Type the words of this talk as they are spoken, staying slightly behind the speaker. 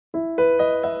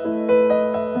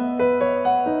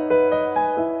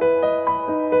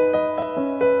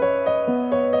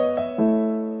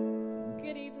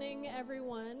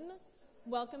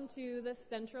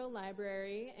Central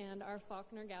Library and our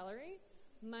Faulkner Gallery.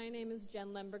 My name is Jen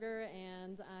Lemberger,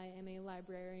 and I am a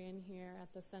librarian here at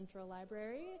the Central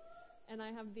Library. And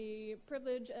I have the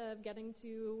privilege of getting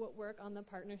to work on the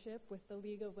partnership with the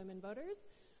League of Women Voters.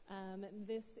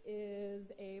 This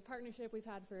is a partnership we've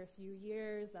had for a few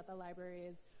years that the library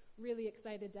is really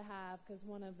excited to have, because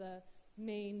one of the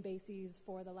main bases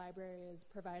for the library is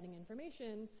providing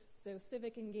information. So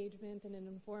civic engagement and an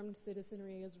informed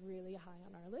citizenry is really high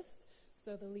on our list.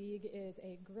 So the League is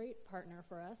a great partner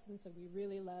for us, and so we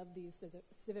really love these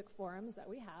civic forums that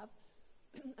we have.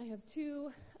 I have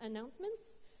two announcements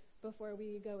before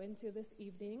we go into this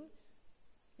evening.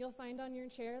 You'll find on your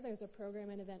chair there's a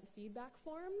program and event feedback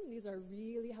form. These are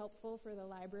really helpful for the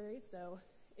library, so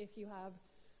if you have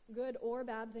good or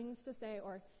bad things to say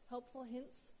or helpful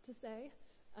hints to say,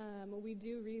 we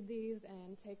do read these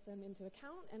and take them into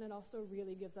account, and it also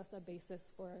really gives us a basis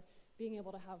for being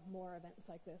able to have more events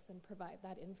like this and provide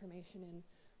that information in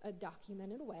a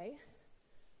documented way.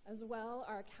 As well,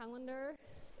 our calendar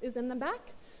is in the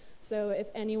back, so if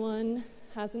anyone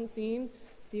hasn't seen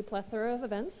the plethora of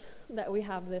events that we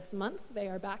have this month, they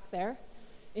are back there,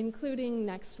 including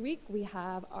next week. We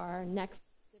have our next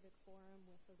civic forum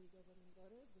with the League of Women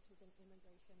Voters, which is an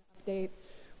immigration update.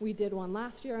 We did one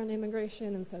last year on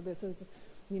immigration, and so this is,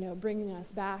 bringing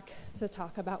us back to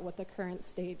talk about what the current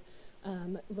state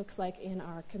looks like in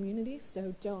our community.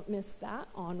 So don't miss that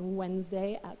on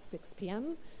Wednesday at 6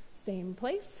 p.m., same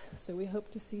place. So we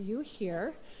hope to see you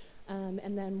here.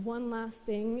 And then one last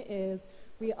thing is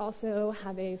we also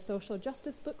have a social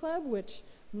justice book club, which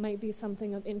might be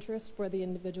something of interest for the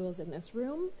individuals in this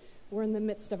room. We're in the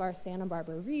midst of our Santa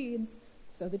Barbara Reads.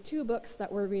 So the two books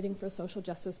that we're reading for Social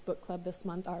Justice Book Club this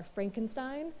month are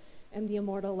Frankenstein and The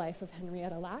Immortal Life of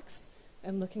Henrietta Lacks,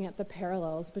 and looking at the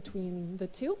parallels between the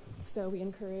two. So we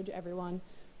encourage everyone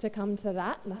to come to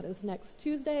that, and that is next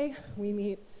Tuesday. We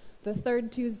meet the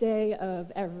third Tuesday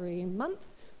of every month,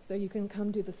 so you can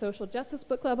come to the Social Justice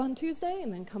Book Club on Tuesday,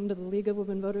 and then come to the League of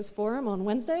Women Voters Forum on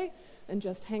Wednesday, and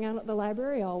just hang out at the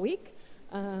library all week.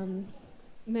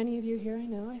 Many of you here I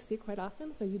know I see quite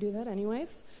often, so you do that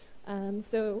anyways.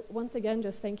 So once again,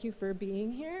 just thank you for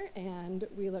being here, and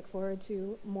we look forward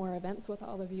to more events with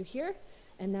all of you here.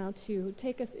 And now to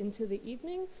take us into the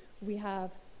evening,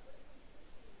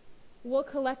 we'll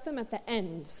collect them at the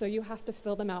end, so you have to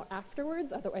fill them out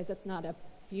afterwards, otherwise it's not a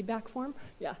feedback form.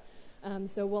 Yeah.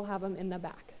 So we'll have them in the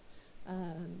back.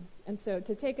 And so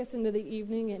to take us into the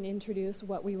evening and introduce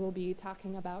what we will be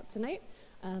talking about tonight,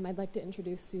 I'd like to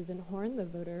introduce Susan Horn, the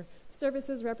Voter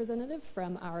Services Representative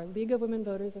from our League of Women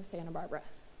Voters of Santa Barbara.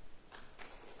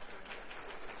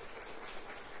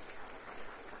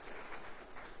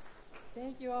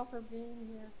 Thank you all for being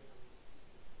here.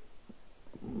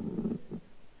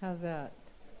 How's that?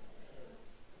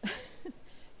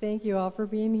 Thank you all for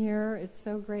being here. It's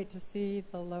so great to see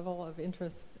the level of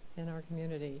interest in our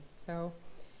community. So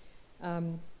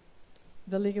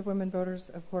the League of Women Voters,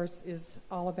 of course, is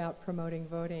all about promoting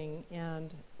voting,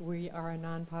 and we are a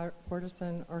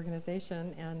nonpartisan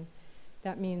organization, and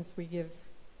that means we give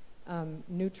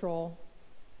neutral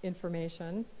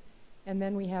information. And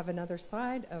then we have another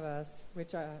side of us,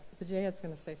 which Vijaya is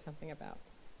going to say something about.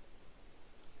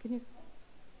 Can you?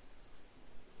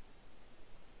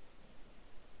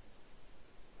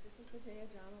 This is Vijaya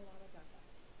Jamalamarka.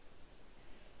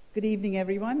 Good evening,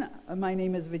 everyone. My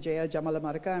name is Vijaya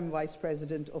Jamalamarka. I'm Vice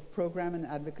President of Program and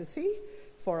Advocacy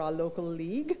for our local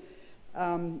league.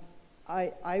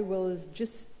 I will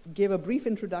just give a brief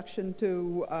introduction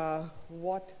to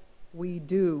what we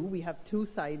do. We have two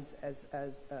sides, as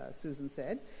Susan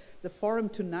said. The forum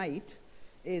tonight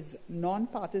is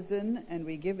nonpartisan, and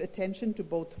we give attention to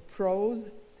both pros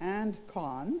and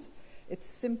cons. It's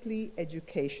simply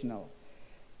educational.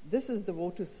 This is the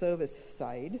voter service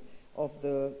side of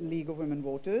the League of Women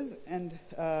Voters, and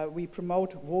we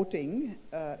promote voting,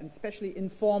 and especially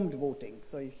informed voting.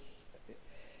 So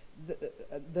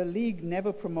the League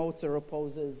never promotes or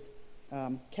opposes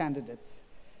candidates.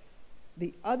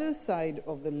 The other side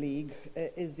of the League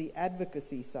is the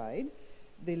advocacy side.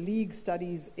 The League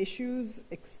studies issues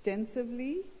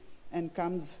extensively and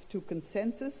comes to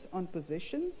consensus on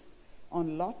positions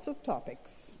on lots of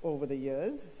topics over the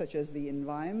years, such as the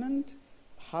environment,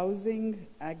 housing,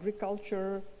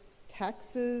 agriculture,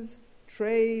 taxes,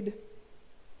 trade,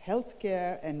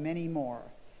 healthcare, and many more.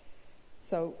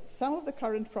 So some of the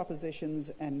current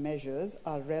propositions and measures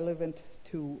are relevant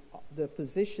to the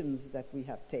positions that we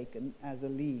have taken as a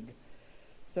league.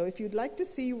 So if you'd like to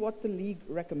see what the league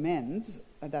recommends,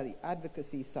 the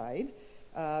advocacy side,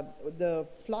 the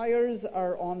flyers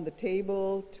are on the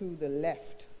table to the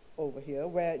left over here,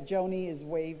 where Joni is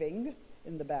waving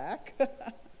in the back.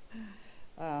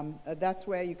 That's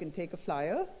where you can take a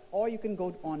flyer, or you can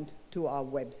go on to our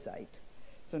website.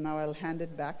 So now I'll hand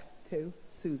it back to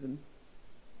Susan.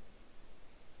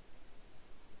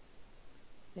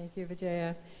 Thank you,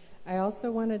 Vijaya. I also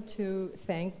wanted to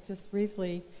thank, just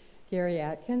briefly, Gary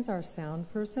Atkins, our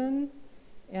sound person,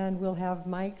 and we'll have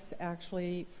mics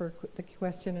actually for the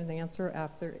question and answer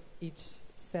after each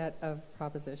set of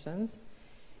propositions.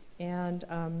 And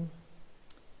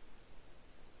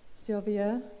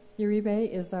Sylvia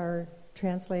Uribe is our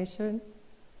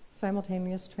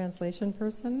simultaneous translation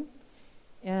person,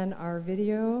 and our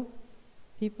video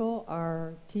people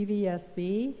are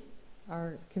TVSB,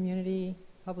 our community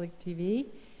public TV,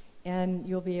 and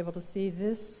you'll be able to see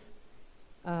this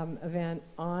event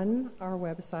on our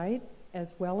website,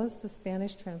 as well as the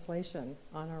Spanish translation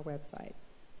on our website.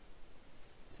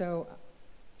 So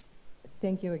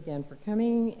thank you again for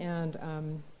coming, and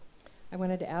I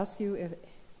wanted to ask you,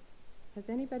 has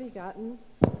anybody gotten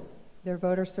their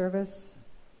voter service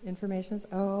informations?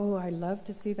 Oh, I love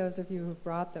to see those of you who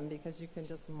brought them, because you can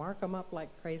just mark them up like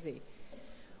crazy.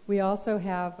 We also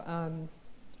have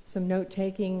some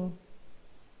note-taking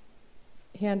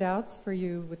handouts for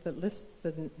you with the list,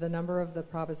 the number of the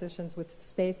propositions with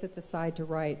space at the side to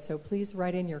write. So please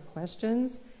write in your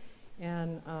questions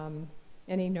and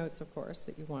any notes, of course,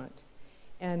 that you want.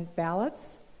 And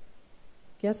ballots,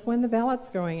 guess when the ballot's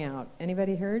going out?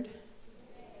 Anybody heard?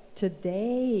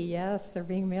 Today, yes, they're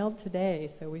being mailed today,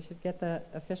 so we should get the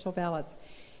official ballots.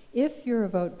 If you're a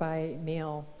vote by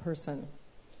mail person,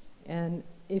 and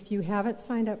if you haven't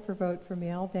signed up for vote for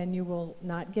mail, then you will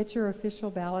not get your official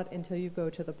ballot until you go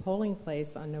to the polling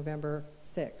place on November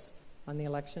 6th, on the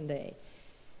election day.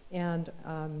 And,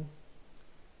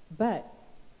 but,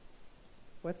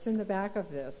 what's in the back of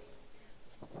this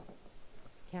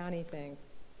county thing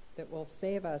that will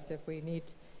save us if we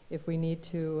need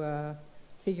to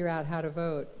figure out how to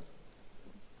vote?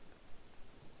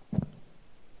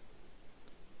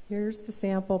 Here's the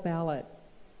sample ballot.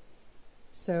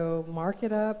 So mark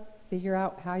it up, figure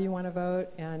out how you want to vote,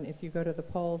 and if you go to the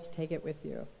polls, take it with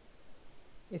you.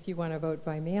 If you want to vote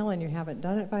by mail and you haven't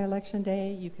done it by election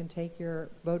day, you can take your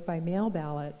vote by mail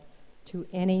ballot to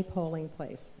any polling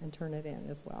place and turn it in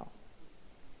as well.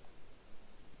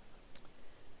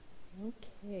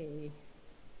 Okay.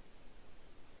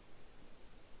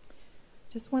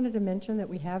 Just wanted to mention that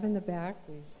we have in the back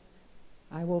these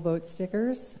I will vote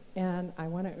stickers, and I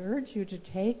want to urge you to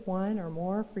take one or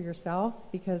more for yourself,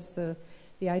 because the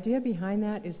idea behind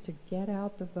that is to get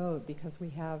out the vote, because we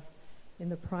have in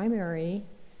the primary,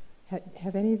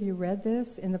 have any of you read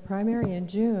this? In the primary in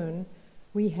June,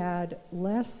 we had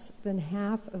less than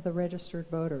half of the registered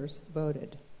voters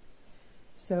voted.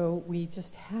 So we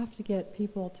just have to get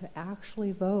people to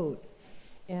actually vote.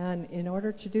 And in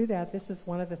order to do that, this is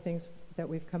one of the things that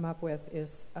we've come up with,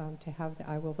 is to have the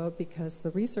I will vote, because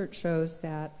the research shows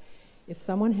that if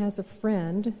someone has a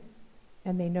friend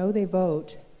and they know they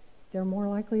vote, they're more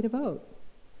likely to vote.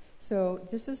 So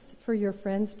this is for your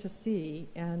friends to see,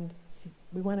 and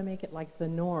we want to make it like the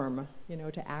norm,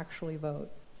 to actually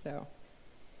vote. So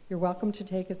you're welcome to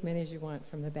take as many as you want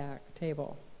from the back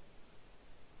table.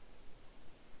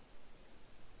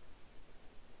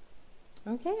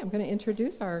 Okay, I'm going to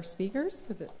introduce our speakers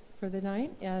for the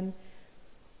night, and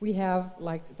we have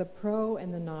like the pro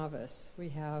and the novice. We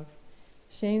have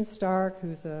Shane Stark,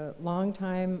 who's a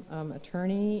longtime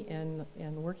attorney and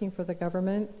working for the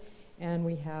government, and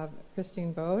we have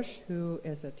Christine Bosch, who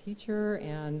is a teacher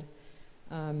and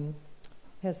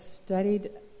has studied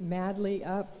madly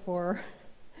up for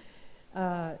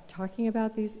talking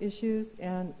about these issues,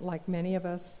 and like many of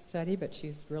us study, but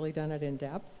she's really done it in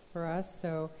depth for us.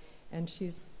 So, and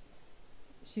she's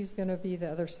going to be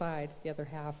the other side, the other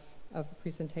half of the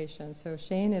presentation. So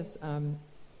Shane is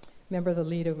member of the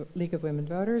League of Women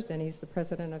Voters, and he's the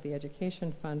president of the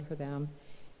education fund for them.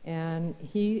 And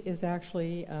he is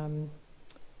actually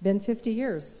been 50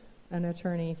 years an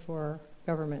attorney for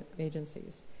government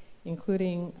agencies,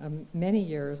 including many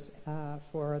years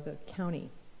for the county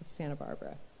of Santa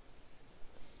Barbara.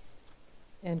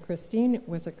 And Christine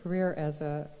was a career as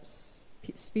a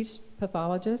speech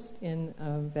pathologist in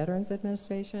Veterans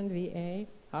Administration, VA,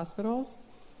 hospitals,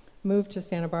 moved to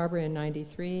Santa Barbara in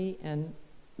 '93, and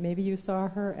maybe you saw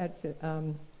her at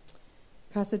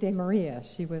Casa de Maria.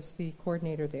 She was the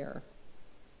coordinator there,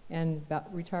 and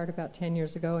retired about 10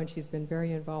 years ago, and she's been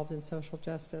very involved in social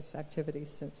justice activities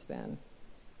since then,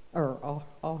 or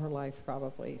all her life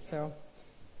probably. So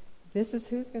this is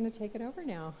who's going to take it over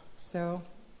now. So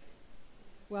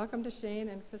welcome to Shane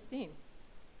and Christine.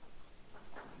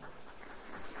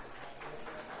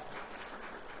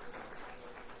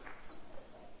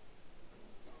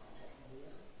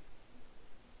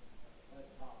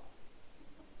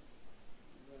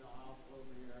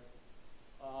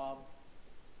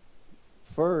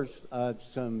 First,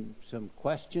 some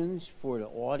questions for the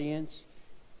audience.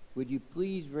 Would you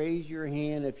please raise your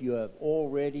hand if you have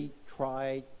already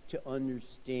tried to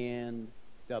understand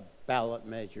the ballot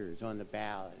measures on the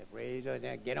ballot? Raise those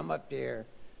hands, get them up there.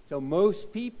 So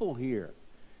most people here.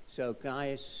 So can I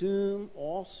assume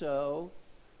also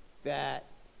that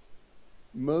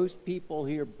most people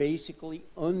here basically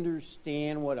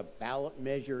understand what a ballot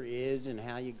measure is and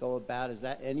how you go about it? Is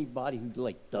that anybody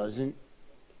who doesn't?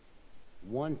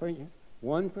 One person?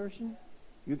 One person?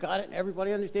 You got it?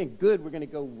 Everybody understand? Good. We're going to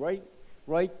go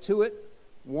right to it.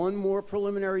 One more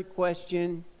preliminary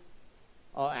question.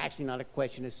 Actually, not a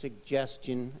question, a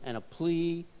suggestion and a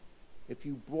plea. If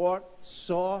you brought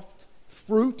soft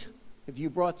fruit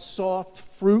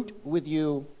with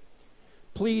you,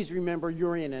 please remember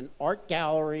you're in an art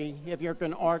gallery. If you're in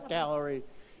an art gallery,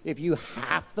 if you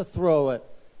have to throw it,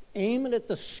 aim it at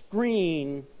the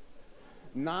screen,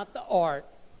 not the art,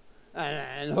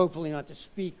 and hopefully not the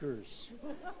speakers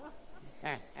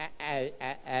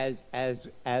as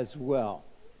well.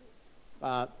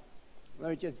 Let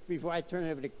me just, before I turn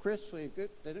it over to Chris,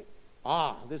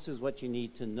 this is what you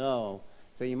need to know.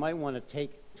 So you might want to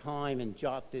take time and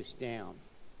jot this down.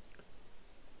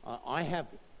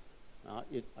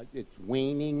 It's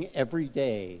waning every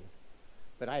day,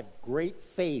 but I have great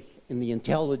faith in the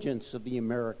intelligence of the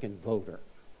American voter.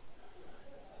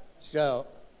 So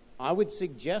I would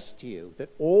suggest to you that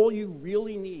all you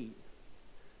really need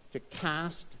to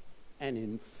cast an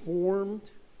informed,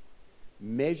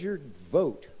 measured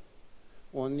vote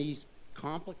on these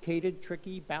complicated,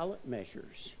 tricky ballot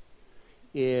measures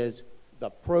is the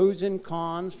pros and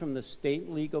cons from the State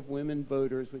League of Women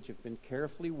Voters, which have been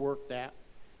carefully worked at.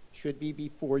 Should be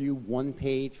before you, one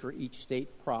page for each state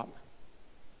prop.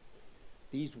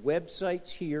 These websites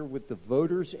here with the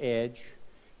Voter's Edge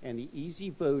and the Easy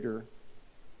Voter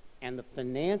and the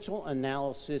financial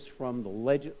analysis from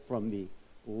the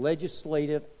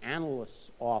Legislative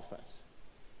Analyst's Office.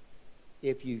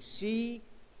 If you see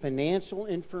financial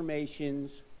information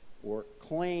or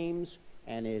claims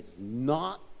and it's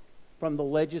not from the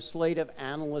Legislative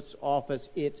Analyst's Office,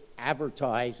 it's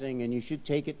advertising, and you should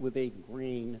take it with a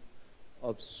grain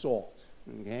of salt,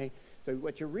 okay? So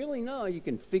what you really know, you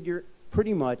can figure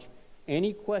pretty much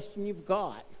any question you've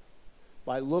got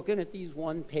by looking at these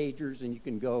one-pagers, and you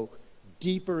can go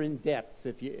deeper in depth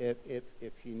if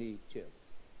you need to.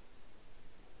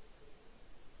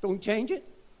 Don't change it.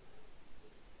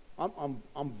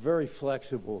 I'm very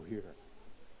flexible here.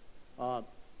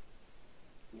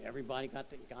 Everybody got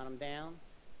them down?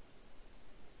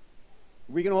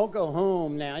 We can all go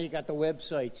home now. You got the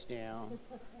websites down.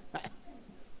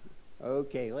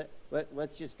 Okay,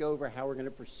 let's just go over how we're going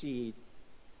to proceed.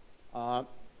 We're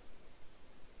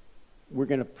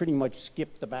going to pretty much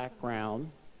skip the background.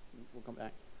 We'll come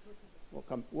back.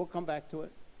 We'll come back to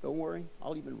it. Don't worry.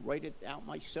 I'll even write it out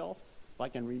myself if I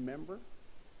can remember.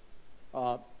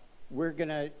 We're going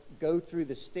to go through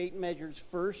the state measures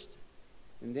first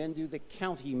and then do the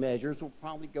county measures. We'll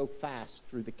probably go fast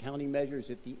through the county measures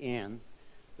at the end.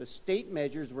 The The state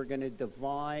measures we're going to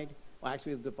divide, well,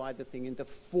 actually we'll divide the thing into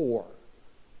four.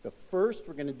 The first,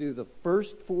 we're going to do the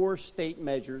first four state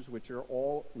measures, which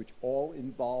all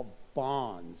involve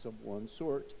bonds of one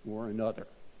sort or another.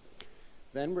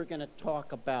 Then we're going to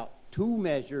talk about two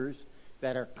measures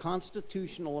that are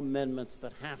constitutional amendments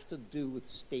that have to do with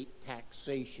state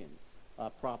taxation,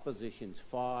 Propositions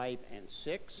 5 and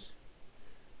 6.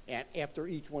 And after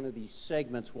each one of these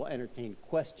segments, we'll entertain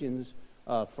questions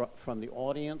from the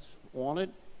audience on it.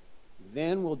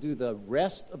 Then we'll do the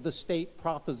rest of the state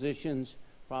propositions,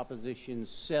 Propositions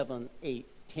 7, 8,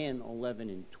 10, 11,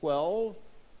 and 12.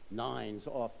 9's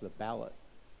off the ballot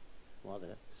while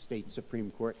the state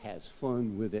Supreme Court has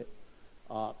fun with it.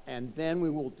 And then we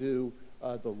will do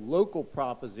the local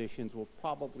propositions. We'll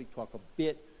probably talk a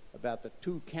bit about the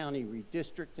two county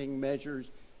redistricting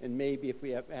measures, and maybe if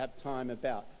we have time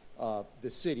about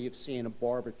the city of Santa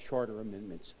Barbara charter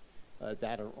amendments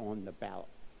that are on the ballot.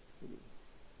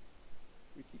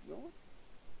 We keep going?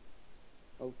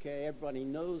 Okay, everybody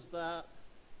knows that.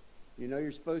 You know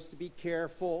you're supposed to be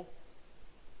careful.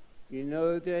 You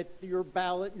know that your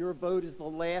ballot, your vote is the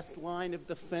last line of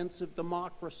defense of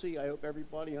democracy. I hope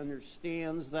everybody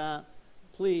understands that.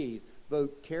 Please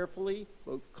vote carefully,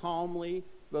 vote calmly,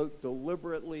 vote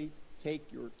deliberately, take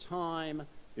your time.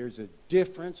 There's a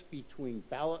difference between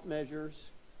ballot measures,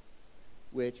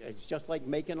 which is just like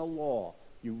making a law.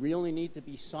 You really need to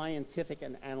be scientific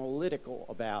and analytical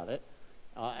about it,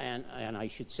 and I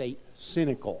should say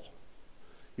cynical.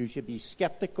 You should be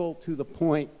skeptical to the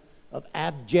point of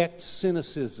abject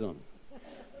cynicism.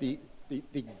 The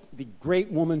the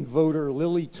great woman voter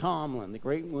Lily Tomlin. The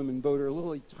great woman voter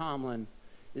Lily Tomlin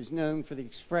is known for the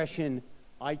expression,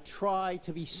 "I try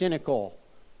to be cynical,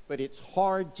 but it's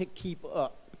hard to keep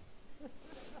up."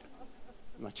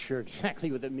 I'm not sure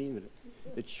exactly what that means,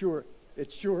 but it sure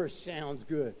sounds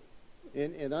good.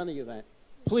 In any event,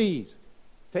 please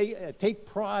take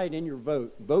pride in your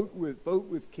vote. Vote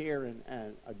with care,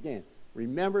 and again,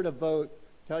 remember to vote.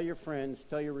 Tell your friends,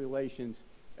 tell your relations,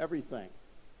 everything.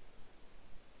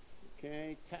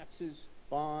 Okay, taxes,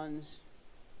 bonds,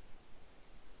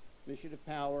 initiative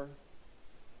power,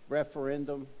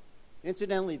 referendum.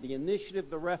 Incidentally, the initiative,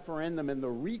 the referendum, and the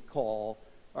recall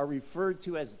are referred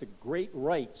to as the great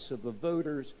rights of the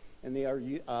voters, and they're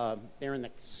in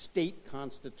the state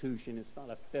constitution. It's not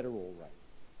a federal right.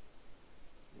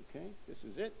 Okay, this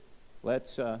is it.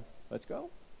 Let's go.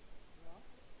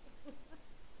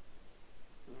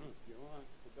 You want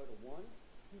to go to one?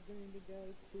 We're going to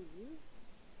go to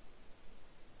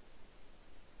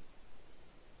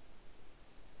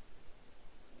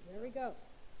there we go.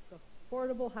 The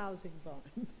Affordable Housing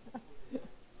Bond.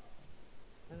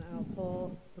 And I'll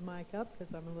pull the mic up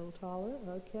because I'm a little taller.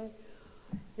 Okay.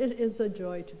 It is a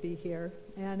joy to be here,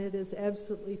 and it is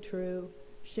absolutely true.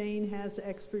 Shane has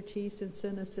expertise in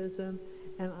cynicism,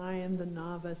 and I am the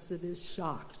novice that is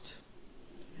shocked.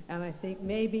 And I think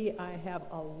maybe I have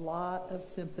a lot of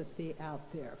sympathy out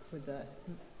there for the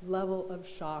level of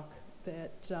shock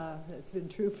that has been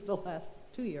true for the last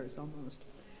 2 years almost.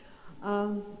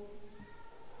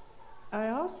 I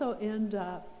also end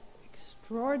up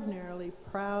extraordinarily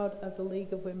proud of the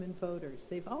League of Women Voters.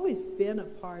 They've always been a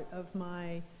part of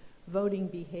my voting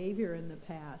behavior in the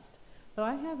past, but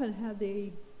I haven't had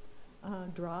the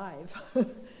drive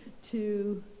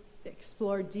to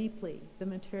explore deeply the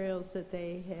materials that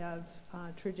they have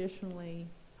traditionally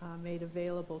made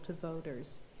available to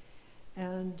voters.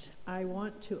 And I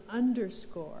want to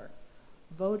underscore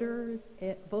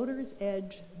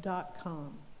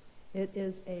votersedge.com. It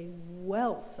is a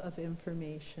wealth of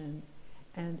information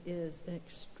and is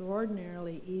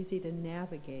extraordinarily easy to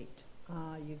navigate.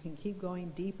 You can keep going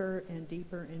deeper and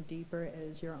deeper and deeper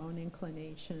as your own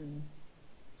inclination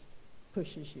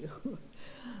pushes you.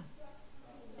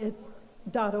 It's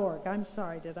 .org. I'm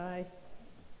sorry, did I?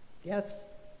 Yes,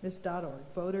 it's .org,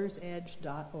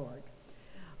 votersedge.org.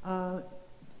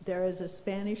 There is a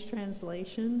Spanish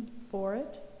translation for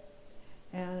it,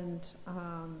 and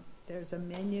there's a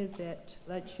menu that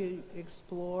lets you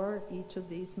explore each of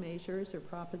these measures or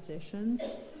propositions,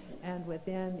 and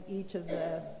within each of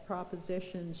the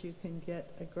propositions you can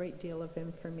get a great deal of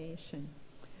information.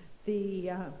 The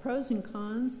pros and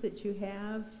cons that you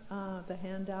have, the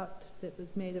handout that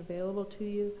was made available to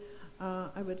you,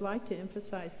 I would like to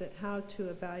emphasize that how to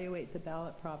evaluate the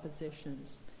ballot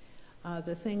propositions.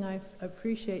 The thing I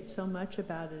appreciate so much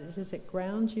about it is it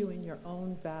grounds you in your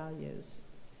own values,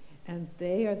 and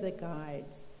they are the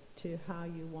guides to how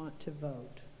you want to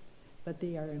vote. But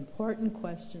they are important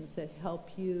questions that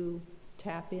help you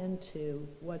tap into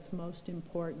what's most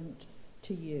important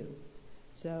to you.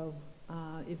 So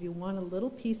if you want a little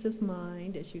peace of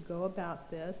mind as you go about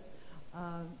this,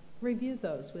 review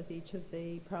those with each of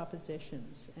the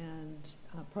propositions, and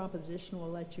proposition will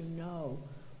let you know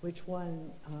which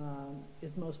one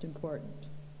is most important.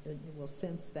 You will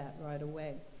sense that right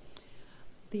away.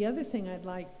 The other thing I'd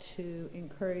like to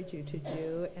encourage you to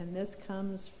do, and this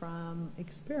comes from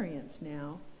experience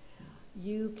now,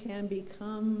 you can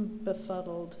become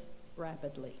befuddled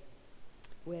rapidly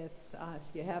with,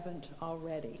 if you haven't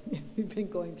already, if you've been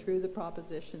going through the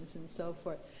propositions and so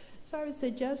forth. So I would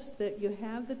suggest that you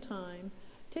have the time,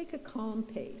 take a calm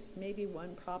pace, maybe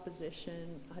one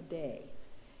proposition a day,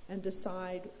 and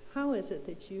decide how is it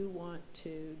that you want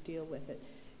to deal with it.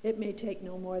 It may take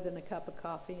no more than a cup of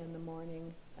coffee in the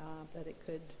morning, but it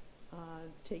could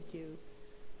take you,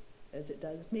 as it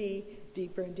does me,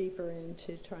 deeper and deeper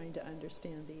into trying to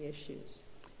understand the issues.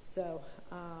 So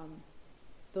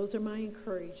those are my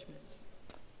encouragements.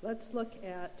 Let's look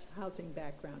at housing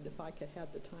background, if I could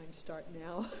have the time start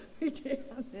now.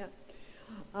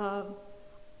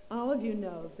 All of you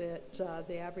know that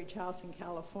the average house in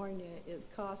California is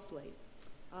costly.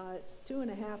 It's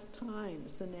 2.5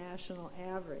 times the national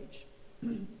average.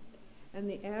 And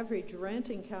the average rent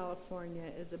in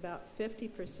California is about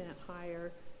 50%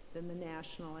 higher than the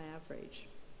national average.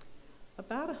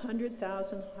 About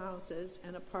 100,000 houses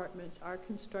and apartments are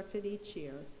constructed each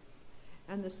year,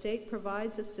 and the state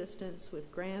provides assistance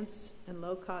with grants and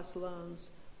low-cost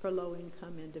loans for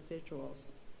low-income individuals.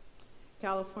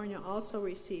 California also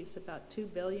receives about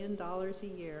 $2 billion a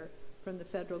year from the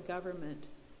federal government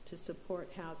to support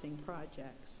housing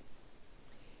projects.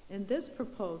 In this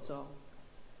proposal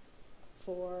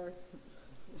for,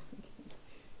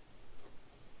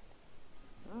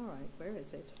 all right, where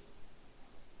is it?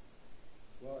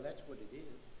 Well, that's what it is.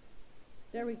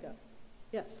 There we go.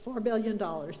 Yes, $4 billion,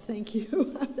 thank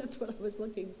you. That's what I was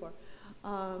looking for.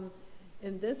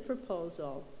 In this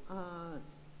proposal,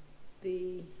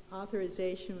 the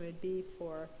authorization would be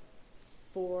for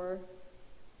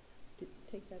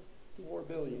take that. $4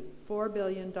 billion. $4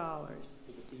 billion, For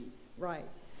the B. right.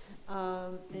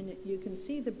 And you can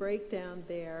see the breakdown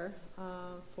there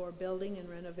for building and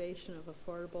renovation of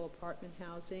affordable apartment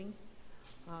housing,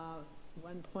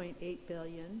 $1.8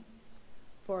 billion,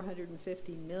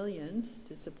 $450 million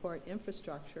to support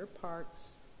infrastructure, parks,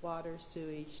 water,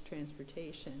 sewage,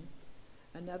 transportation,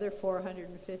 another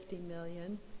 $450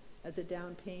 million as a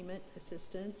down payment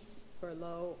assistance for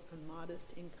low and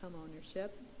modest income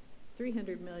ownership,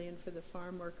 $300 million for the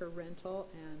farm worker rental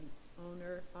and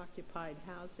owner-occupied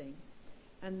housing,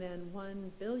 and then $1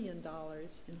 billion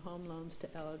in home loans to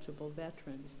eligible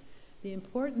veterans. The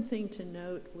important thing to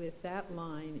note with that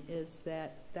line is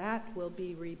that that will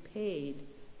be repaid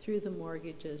through the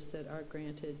mortgages that are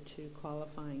granted to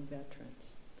qualifying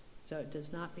veterans. So it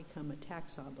does not become a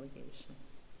tax obligation.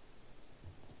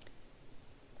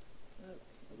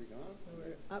 Are we gone?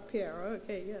 We're up here,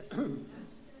 okay, yes.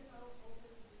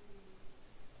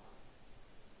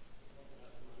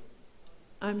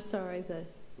 I'm sorry,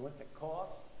 What the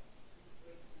cost?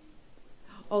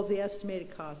 the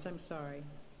estimated cost, I'm sorry.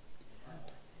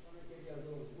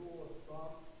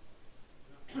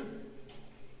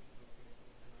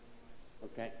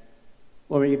 Okay.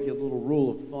 Let me give you a little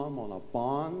rule of thumb on a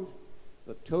bond.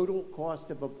 The total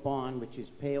cost of a bond, which is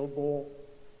payable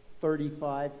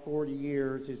 35, 40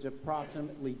 years, is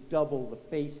approximately double the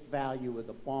face value of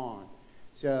the bond.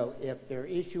 So if they're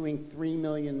issuing $3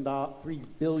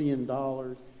 billion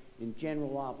in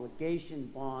general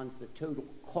obligation bonds, the total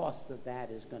cost of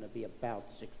that is going to be about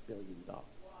 $6 billion. Wow.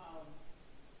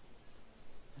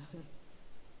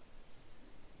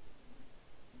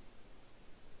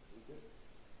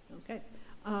 Okay.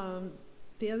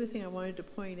 The other thing I wanted to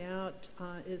point out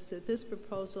is that this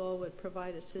proposal would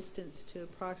provide assistance to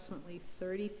approximately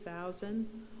 30,000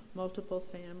 multiple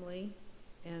family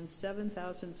and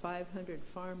 7,500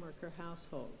 farm worker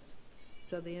households.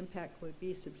 So the impact would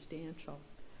be substantial.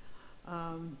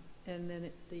 And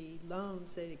then the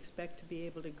loans, they'd expect to be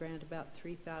able to grant about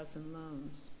 3,000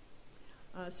 loans.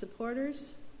 Supporters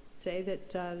say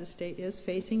that the state is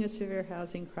facing a severe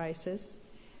housing crisis,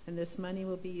 and this money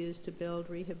will be used to build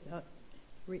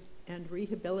and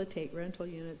rehabilitate rental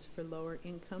units for lower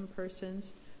income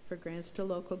persons, for grants to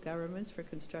local governments for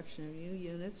construction of new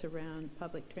units around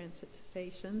public transit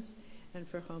stations, and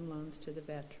for home loans to the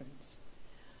veterans.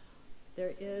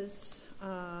 There is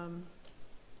a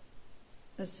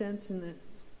sense in the,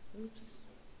 oops,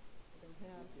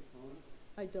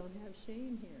 I don't have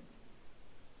Shane here.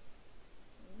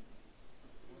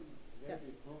 Yes.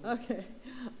 Okay.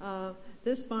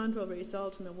 This bond will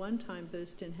result in a one-time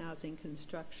boost in housing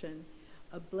construction,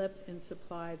 a blip in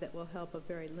supply that will help a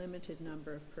very limited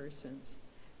number of persons.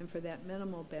 And for that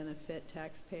minimal benefit,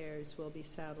 taxpayers will be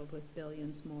saddled with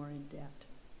billions more in debt.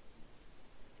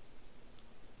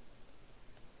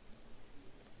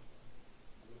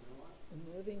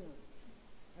 Moving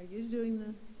on. Are you doing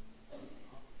the?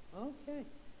 Okay.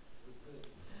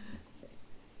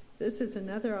 This is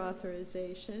another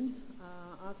authorization,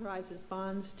 authorizes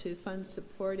bonds to fund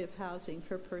supportive housing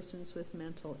for persons with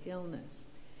mental illness.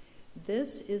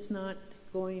 This is not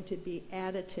going to be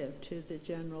additive to the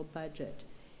general budget.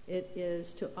 It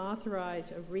is to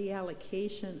authorize a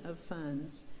reallocation of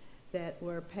funds that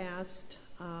were passed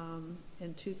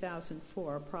in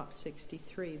 2004, Prop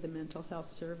 63, the Mental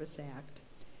Health Service Act.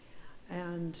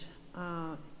 And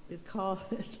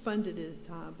it's funded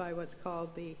by what's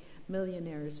called the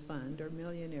Millionaires Fund, or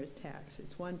Millionaires Tax.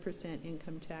 It's 1%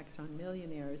 income tax on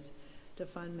millionaires to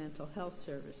fund mental health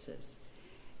services.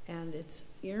 And it's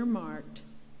earmarked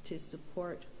to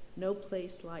support No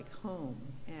Place Like Home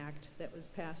Act that was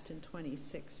passed in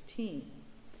 2016.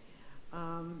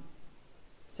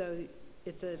 So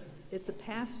it's a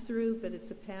pass-through, but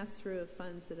it's a pass-through of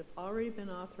funds that have already been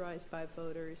authorized by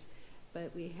voters,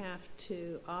 but we have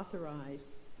to authorize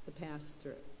the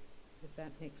pass-through, if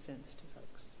that makes sense to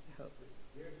folks, I hope.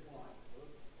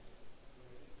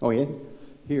 Oh, yeah?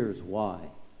 Here's why.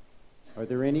 Are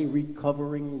there any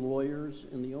recovering lawyers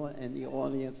in the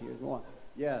audience? Here's why.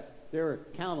 Yes, there are,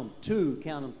 count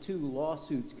them two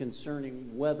lawsuits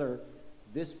concerning whether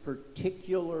this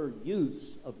particular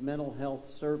use of Mental Health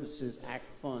Services Act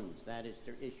funds, that is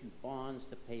to issue bonds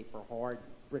to pay for hard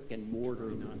brick and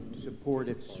mortar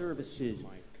supportive services,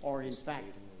 are in fact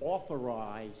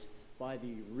authorized by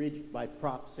by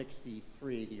Prop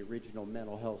 63, the original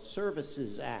Mental Health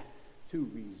Services Act, to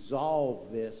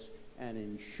resolve this and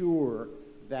ensure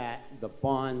that the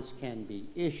bonds can be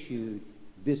issued.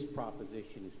 This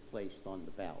proposition is placed on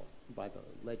the ballot by the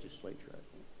legislature, I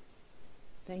think.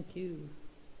 Thank you.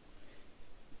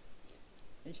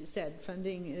 As you said,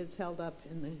 funding is held up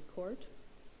in the court.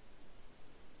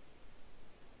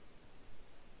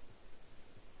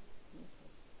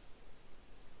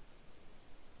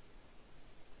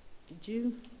 Did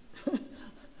you?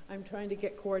 I'm trying to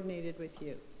get coordinated with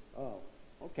you. Oh,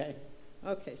 okay.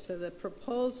 Okay, so the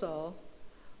proposal,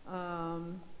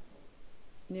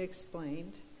 you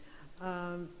explained.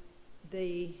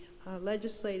 The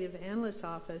Legislative Analyst's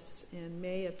Office in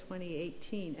May of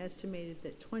 2018 estimated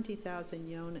that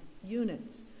 20,000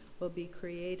 units will be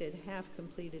created, half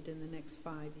completed in the next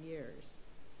 5 years.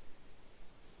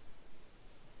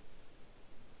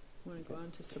 Want to go on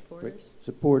to supporters?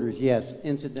 Supporters, yes.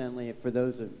 Incidentally, for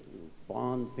those of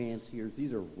bond fanciers,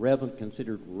 these are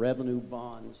considered revenue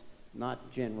bonds,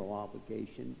 not general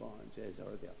obligation bonds, as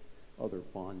are the other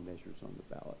bond measures on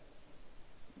the ballot.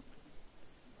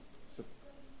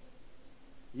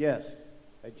 Yes,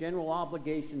 a general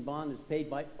obligation bond is paid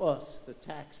by us, the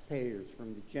taxpayers,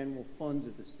 from the general funds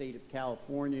of the state of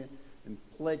California, and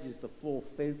pledges the full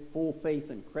faith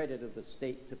and credit of the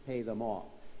state to pay them off.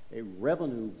 A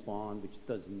revenue bond, which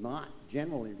does not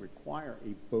generally require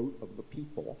a vote of the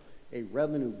people, a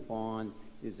revenue bond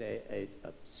is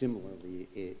similarly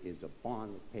is a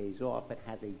bond that pays off, but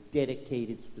has a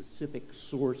dedicated, specific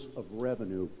source of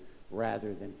revenue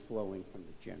rather than flowing from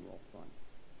the general fund.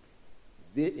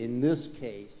 In this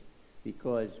case,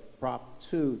 because Prop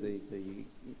 2,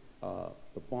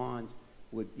 the bonds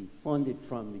would be funded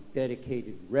from the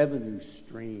dedicated revenue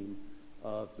stream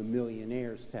of the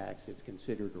millionaire's tax, it's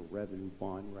considered a revenue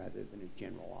bond rather than a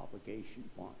general obligation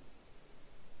bond.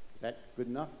 Is that good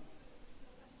enough?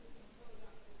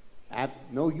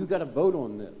 No, you got to vote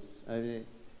on this. I mean,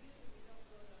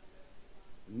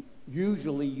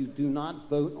 usually you do not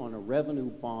vote on a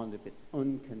revenue bond if it's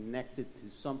unconnected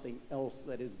to something else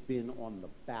that has been on the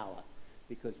ballot,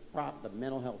 because the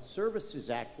Mental Health Services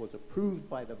Act was approved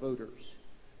by the voters.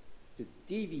 To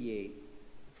deviate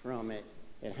from it,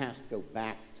 it has to go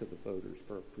back to the voters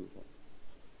for approval.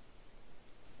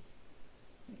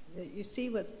 You see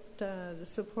what the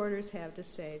supporters have to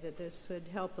say, that this would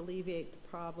help alleviate the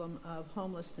problem of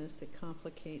homelessness that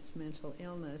complicates mental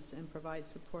illness and provide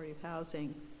supportive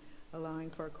housing,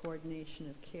 allowing for coordination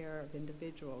of care of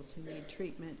individuals who need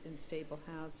treatment and stable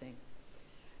housing.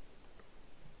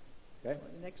 Okay.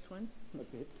 The next one.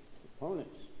 Okay.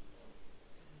 Opponents.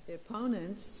 The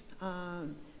opponents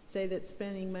say that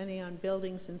spending money on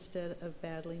buildings instead of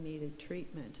badly needed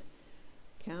treatment.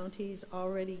 Counties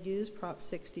already use Prop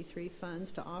 63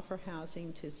 funds to offer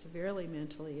housing to severely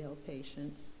mentally ill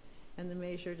patients, and the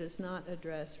measure does not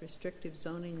address restrictive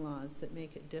zoning laws that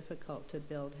make it difficult to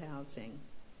build housing.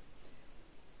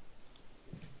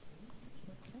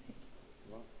 Okay.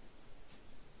 Well,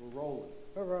 we're rolling.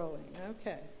 We're rolling,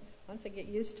 okay. Once I get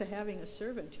used to having a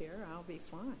servant here, I'll be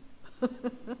fine.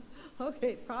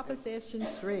 Okay, Proposition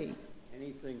 3.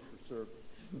 Anything for service.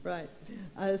 Right.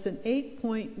 It's an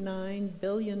 $8.9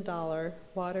 billion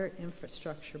water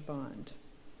infrastructure bond.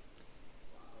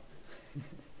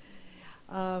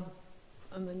 On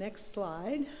the next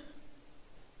slide,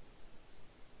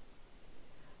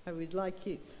 I would like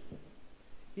you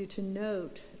to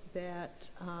note that,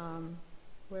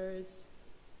 where is,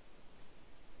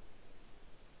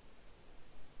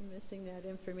 I'm missing that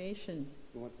information.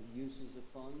 You want the uses of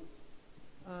funds?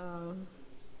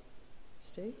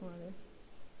 State water.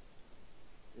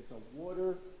 It's a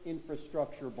water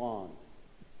infrastructure bond,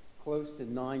 close to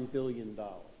 $9 billion.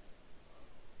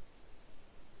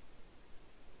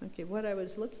 Okay, what I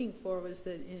was looking for was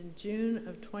that in June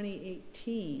of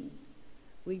 2018,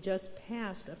 we just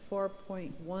passed a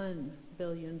 $4.1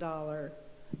 billion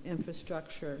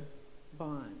infrastructure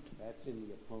bond. That's in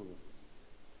the opponent.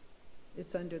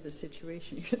 It's under the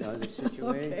situation. The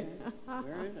situation? Okay.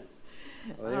 Where is it?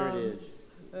 Oh, there it is.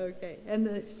 Okay, and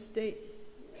the state,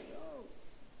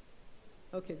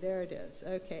 okay, there it is.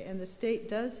 Okay, and the state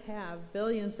does have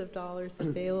billions of dollars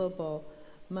available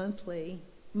monthly,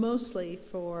 mostly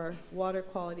for water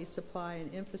quality supply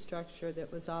and infrastructure that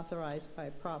was authorized by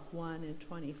Prop 1 in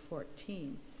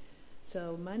 2014.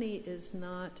 So money is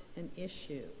not an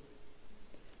issue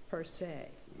per se.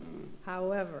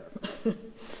 However,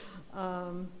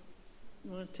 I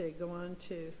want to go on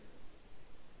to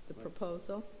the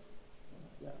proposal.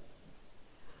 Yeah.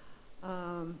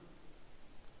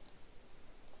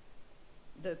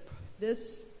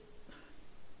 This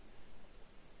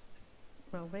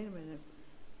well, wait a minute.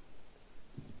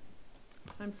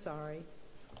 I'm sorry.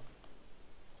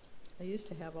 I used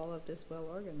to have all of this well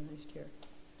organized here.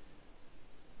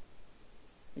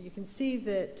 You can see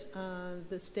that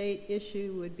the state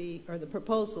issue would be, or the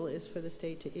proposal is for the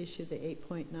state to issue the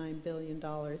 $8.9 billion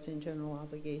in general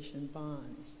obligation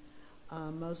bonds,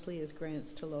 mostly as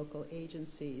grants to local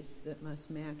agencies that must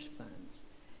match funds.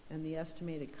 And the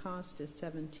estimated cost is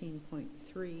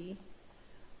 $17.3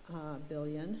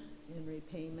 billion in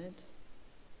repayment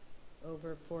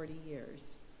over 40 years.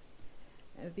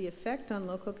 The effect on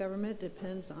local government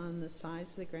depends on the size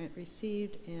of the grant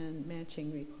received and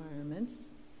matching requirements,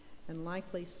 and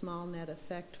likely small net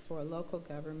effect for local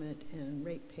government and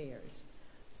ratepayers.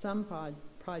 Some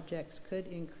projects could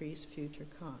increase future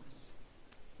costs.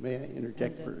 May I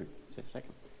interject for a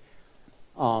second?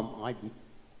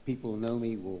 People who know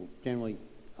me will generally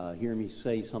hear me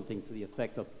say something to the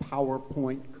effect of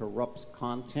PowerPoint corrupts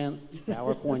content.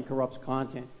 PowerPoint corrupts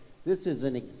content. This is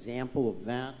an example of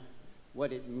that.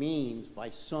 What it means by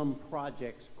some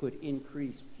projects could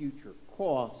increase future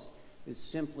costs is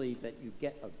simply that you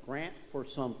get a grant for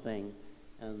something,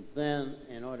 and then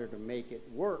in order to make it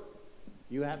work,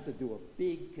 you have to do a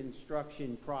big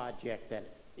construction project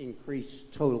that increases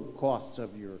total costs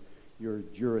of your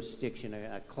jurisdiction.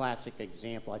 A classic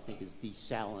example, I think, is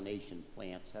desalination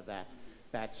plants have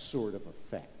that sort of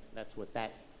effect. That's what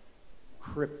that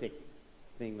cryptic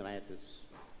thing that I had to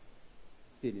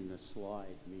fit in the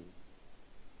slide means.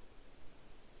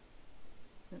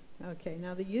 Okay,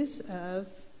 now the use of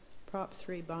Prop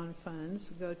 3 bond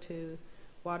funds go to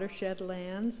watershed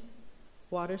lands,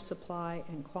 water supply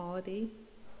and quality,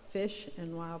 fish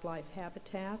and wildlife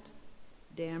habitat,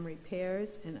 dam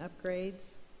repairs and upgrades,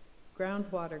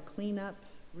 groundwater cleanup,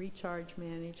 recharge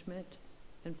management,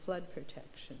 and flood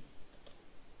protection.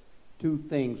 Two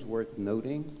things worth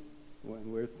noting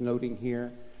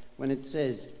here. When it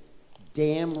says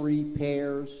dam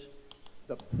repairs,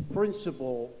 the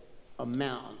principal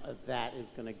amount of that is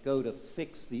going to go to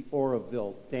fix the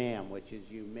Oroville Dam, which,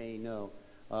 as you may know,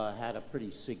 had a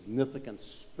pretty significant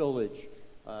spillage.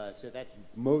 So that's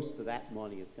most of that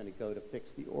money is going to go to fix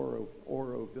the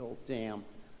Oroville Dam.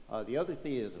 The other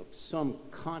thing is of some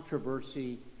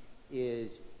controversy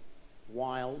is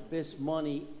while this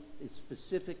money is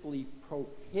specifically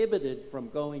prohibited from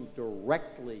going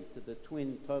directly to the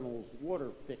Twin Tunnels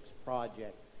Water Fix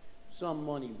project, some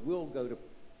money will go to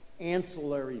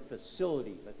ancillary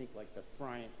facilities, I think like the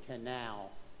Bryant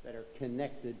Canal, that are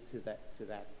connected to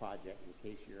that project, in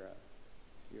case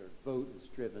your vote is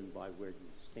driven by where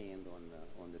you stand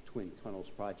on the Twin Tunnels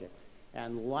project.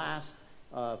 And last,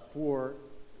 for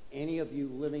any of you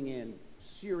living in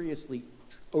seriously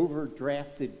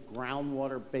overdrafted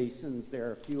groundwater basins, there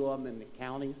are a few of them in the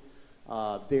county.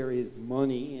 There is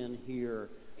money in here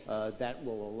that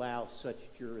will allow such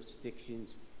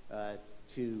jurisdictions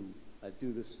to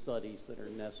do the studies that are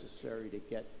necessary to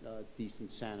get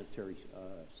decent sanitary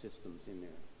systems in their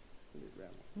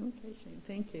groundwater. Okay, Shane,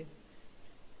 thank you.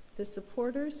 The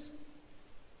supporters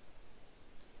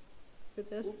for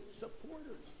this? Well,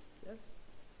 supporters. Yes.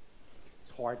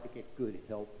 It's hard to get good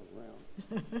help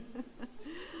around.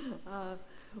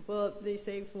 Well, they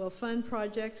say we'll fund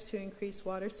projects to increase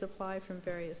water supply from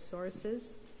various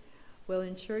sources. Will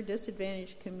ensure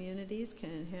disadvantaged communities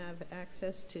can have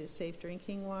access to safe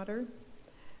drinking water.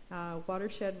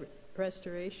 Watershed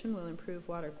restoration will improve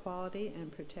water quality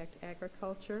and protect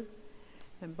agriculture.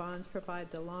 And bonds provide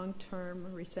the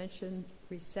long-term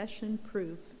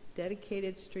recession-proof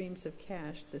dedicated streams of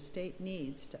cash the state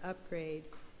needs to upgrade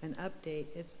and update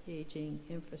its aging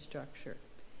infrastructure.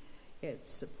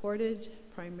 It's supported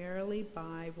primarily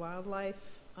by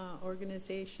wildlife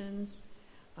organizations,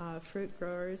 fruit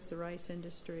growers, the rice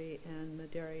industry, and the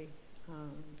dairy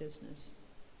business.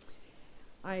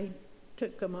 I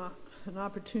took an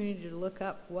opportunity to look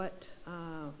up what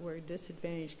were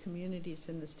disadvantaged communities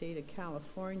in the state of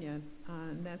California,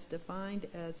 and that's defined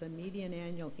as a median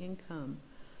annual income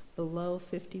below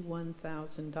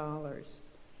 $51,000.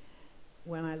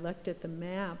 When I looked at the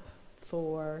map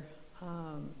for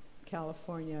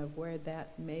California of where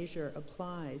that measure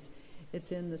applies,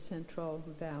 it's in the Central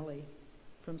Valley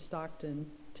from Stockton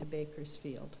to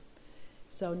Bakersfield.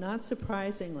 So not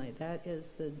surprisingly, that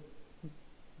is the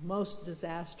most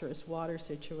disastrous water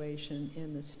situation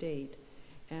in the state,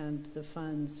 and the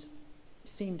funds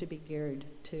seem to be geared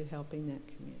to helping that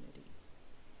community.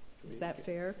 Is that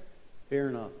fair? Fair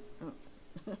enough. Oh.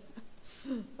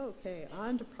 Okay,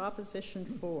 on to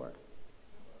Proposition 4.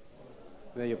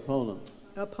 The opponent.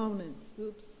 Opponents,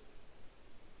 oops.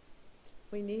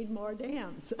 We need more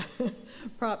dams.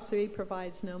 Prop 3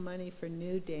 provides no money for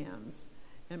new dams,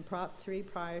 And Prop 3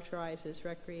 prioritizes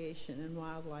recreation and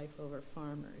wildlife over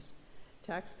farmers.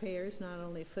 Taxpayers not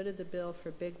only footed the bill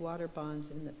for big water bonds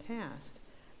in the past,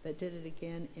 but did it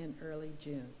again in early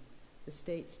June. The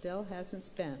state still hasn't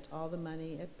spent all the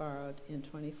money it borrowed in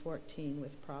 2014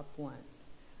 with Prop 1.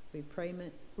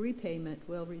 Repayment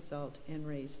will result in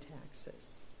raised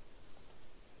taxes.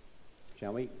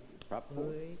 Shall we? Prop 4.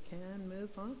 We can move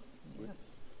on.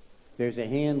 Yes. There's a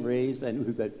hand raised. I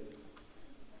knew that.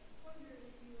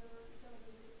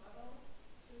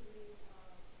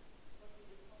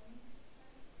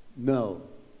 No,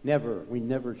 never. We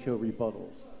never show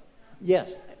rebuttals.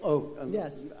 Yes. Oh,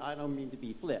 Yes. I don't mean to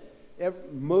be flip.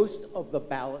 Most of the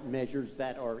ballot measures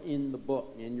that are in the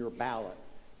book, in your ballot,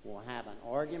 will have an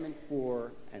argument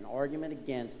for, an argument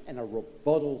against, and a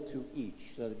rebuttal to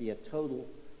each. So there'll be a total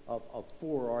of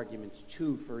 4 arguments,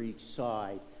 2 for each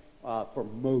side, for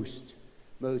most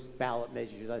ballot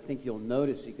measures. I think you'll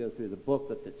notice as you go through the book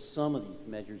that some of these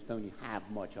measures don't have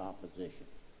much opposition.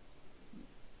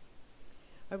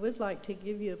 I would like to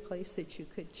give you a place that you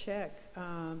could check.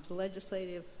 The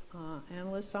Legislative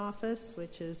Analyst's Office,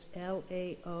 which is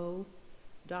lao.ca.gov.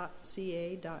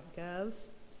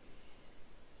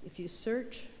 If you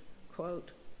search,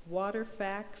 quote, water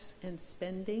facts and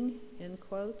spending, end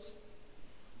quotes,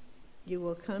 you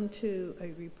will come to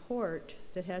a report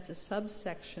that has a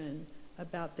subsection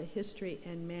about the history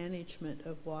and management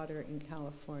of water in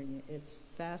California. It's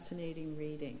fascinating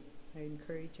reading. I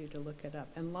encourage you to look it up.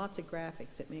 And lots of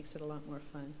graphics. It makes it a lot more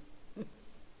fun.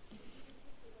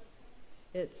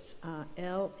 It's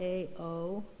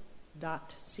lao.ca.gov.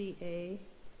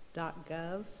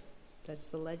 That's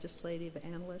the Legislative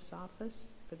Analyst's Office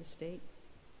for the state.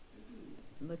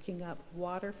 Looking up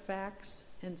water facts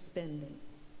and spending.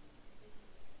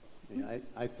 Yeah,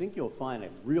 I think you'll find a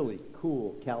really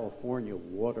cool California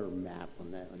water map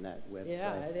on that website.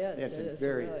 Yeah, it is. It's It is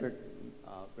very, really.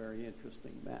 very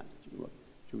interesting maps to look.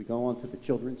 Should we go on to the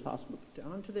Children's Hospital?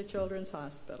 On to the Children's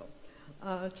Hospital.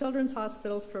 Children's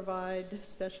hospitals provide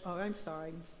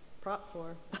Prop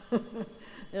 4.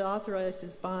 It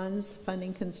authorizes bonds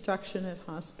funding construction at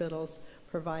hospitals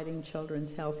providing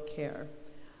children's health care.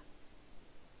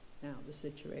 Now, the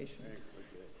situation.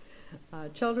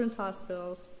 Children's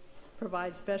hospitals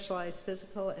provide specialized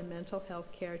physical and mental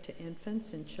health care to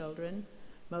infants and children.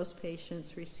 Most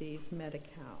patients receive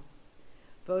Medi-Cal.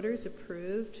 Voters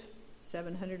approved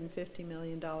 $750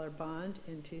 million bond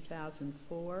in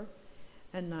 2004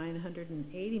 and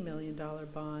 $980 million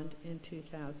bond in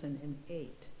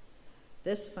 2008.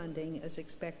 This funding is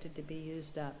expected to be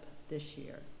used up this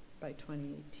year by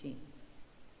 2018.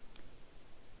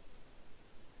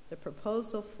 The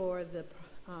proposal for the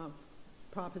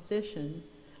proposition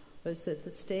was that the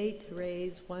state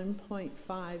raise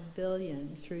 $1.5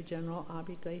 billion through general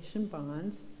obligation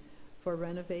bonds for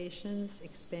renovations,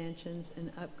 expansions,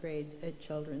 and upgrades at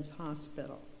Children's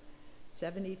Hospital.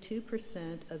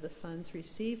 72% of the funds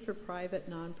received for private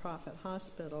nonprofit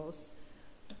hospitals,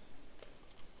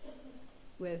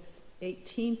 with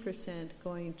 18%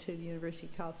 going to the University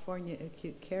of California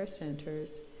acute care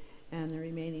centers, and the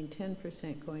remaining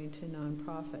 10% going to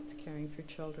nonprofits caring for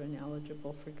children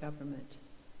eligible for government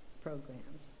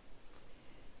programs.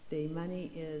 The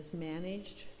money is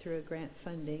managed through a grant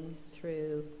funding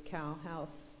through Cal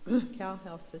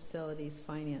Health Facilities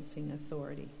Financing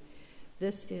Authority.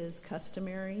 This is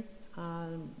customary.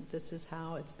 This is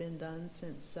how it's been done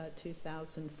since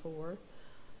 2004. Is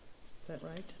that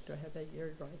right? Do I have that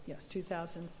year right? Yes,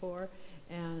 2004.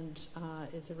 And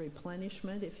it's a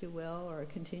replenishment, if you will, or a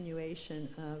continuation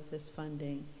of this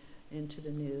funding into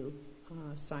the new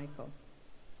cycle.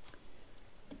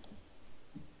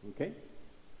 Okay.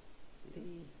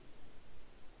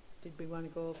 Did we want to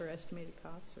go over estimated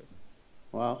costs? Or?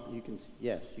 Well, you can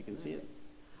see it.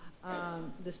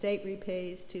 The state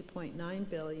repays $2.9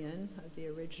 billion of the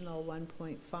original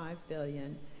 $1.5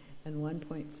 billion, and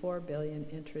 $1.4 billion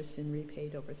interest in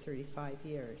repaid over 35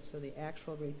 years. So the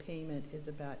actual repayment is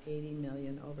about $80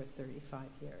 million over 35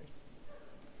 years.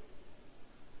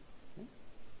 Okay.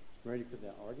 Ready for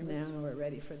the argument? Now we're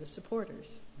ready for the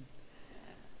supporters.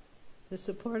 The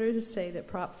supporters say that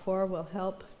Prop 4 will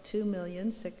help 2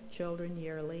 million sick children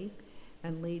yearly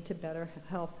and lead to better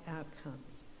health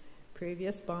outcomes.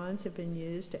 Previous bonds have been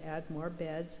used to add more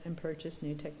beds and purchase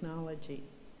new technology.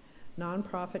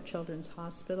 Nonprofit children's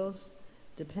hospitals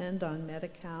depend on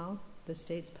Medi-Cal, the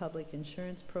state's public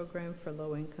insurance program for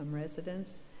low-income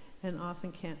residents, and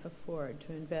often can't afford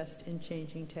to invest in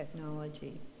changing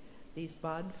technology. These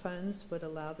bond funds would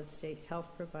allow the state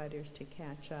health providers to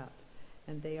catch up,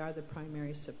 and they are the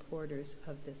primary supporters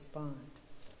of this bond.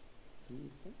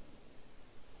 Okay.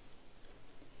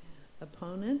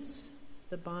 Opponents,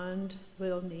 the bond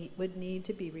would need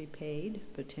to be repaid,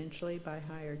 potentially by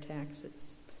higher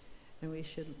taxes. And we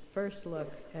should first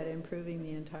look at improving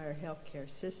the entire healthcare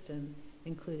system,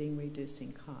 including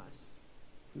reducing costs.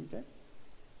 Okay.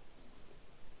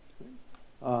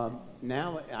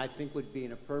 Now I think would be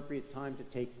an appropriate time to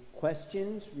take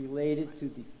questions related to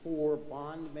the 4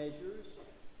 bond measures,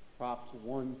 Props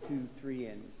 1, 2, 3,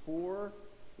 and 4.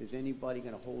 Is anybody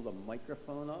going to hold a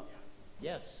microphone up?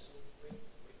 Yes.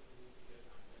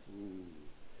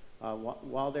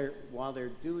 While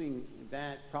they're doing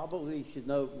that, probably should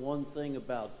note one thing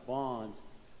about bonds.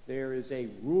 There is a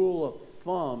rule of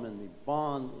thumb in the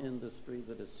bond industry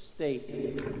that a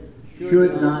state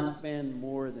should not spend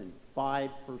more than 5%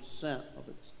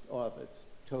 of its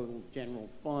total general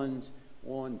funds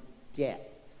on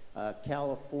debt.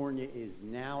 California is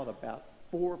now at about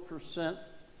 4%,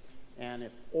 and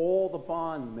if all the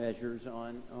bond measures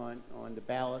on the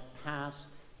ballot pass,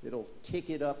 it'll tick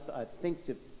it up, I think,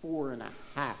 to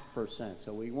 4.5%.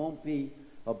 So we won't be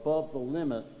above the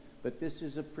limit, but this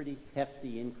is a pretty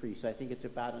hefty increase. I think it's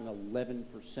about an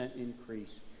 11%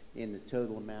 increase in the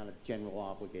total amount of general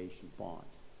obligation bonds.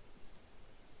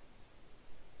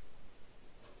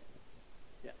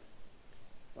 Yeah.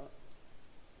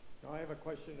 Now I have a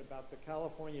question about the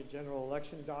California general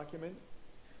election document.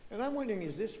 And I'm wondering,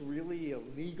 is this really a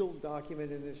legal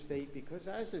document in this state? Because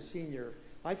as a senior,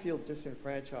 I feel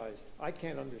disenfranchised. I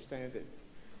can't understand it.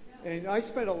 And I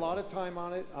spent a lot of time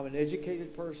on it. I'm an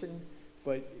educated person,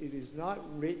 but it is not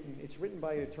written. It's written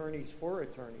by attorneys for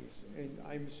attorneys. And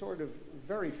I'm sort of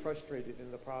very frustrated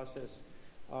in the process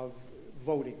of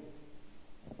voting.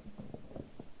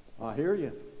 I hear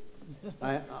you.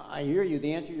 I hear you.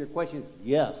 The answer to your question is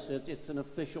yes. It's an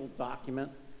official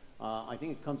document. I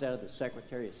think it comes out of the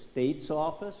Secretary of State's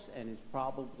office and is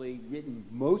probably written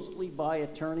mostly by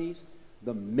attorneys.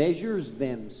 The measures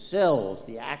themselves,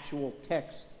 the actual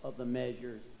text of the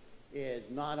measures, is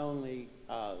not only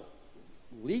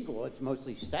legal, it's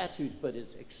mostly statutes, but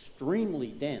it's extremely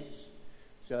dense.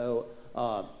 So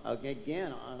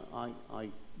again, I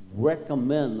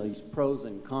recommend these pros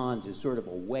and cons as sort of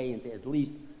a way into at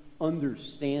least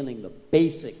understanding the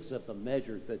basics of the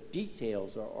measures. The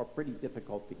details are pretty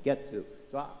difficult to get to.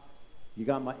 So you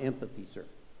got my empathy, sir.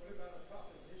 What about a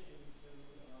proposition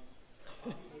to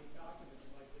copy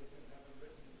documents like this and have it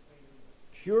written in plain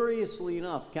English? Curiously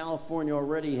enough, California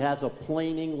already has a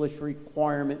plain English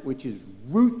requirement, which is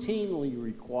routinely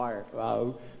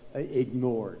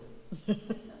ignored.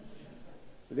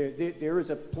 There is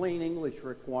a plain English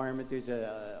requirement. There's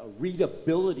a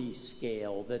readability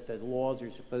scale that the laws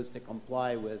are supposed to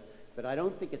comply with, but I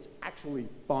don't think it's actually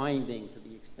binding to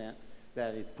the extent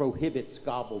that it prohibits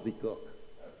gobbledygook.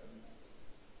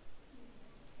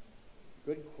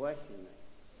 Good question.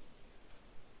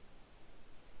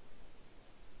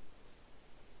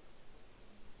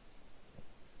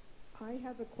 I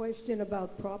have a question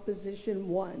about Proposition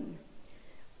 1.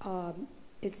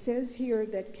 It says here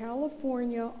that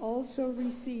California also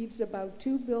receives about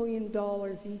 $2 billion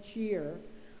each year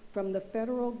from the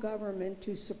federal government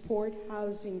to support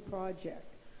housing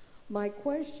projects. My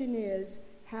question is,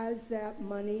 has that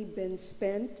money been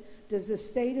spent? Does the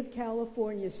state of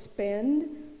California spend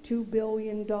 $2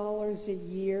 billion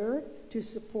a year to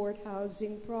support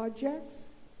housing projects?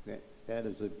 That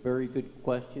is a very good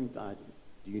question.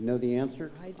 Do you know the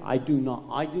answer? I do not.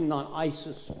 I do not. I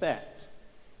suspect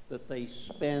that they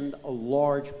spend a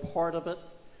large part of it,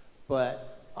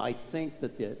 but I think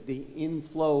that the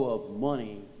inflow of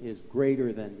money is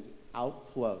greater than the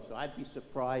outflow. So I'd be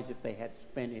surprised if they had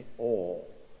spent it all.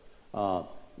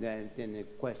 Then the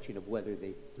question of whether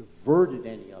they diverted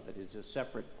any of it is a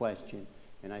separate question.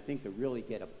 And I think to really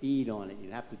get a bead on it,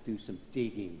 you'd have to do some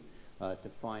digging to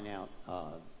find out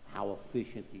how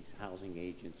efficient these housing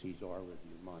agencies are with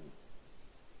your money.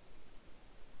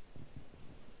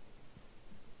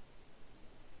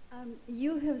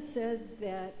 You have said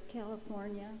that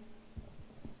California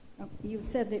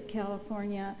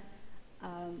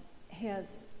has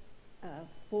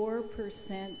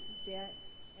 4% debt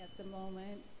at the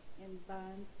moment in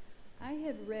bonds. I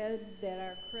had read that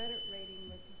our credit rating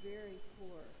was very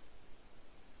poor.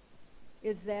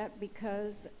 Is that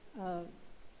because of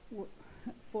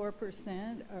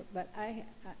 4%? But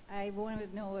I want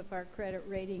to know if our credit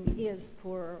rating is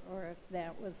poor or if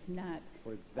that was not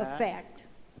a fact.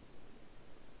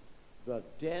 The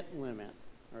debt limit,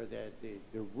 or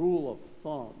the rule of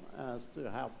thumb as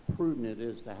to how prudent it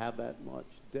is to have that much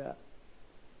debt,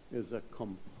 is a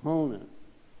component,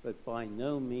 but by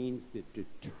no means the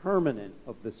determinant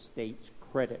of the state's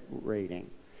credit rating.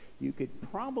 You could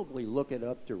probably look it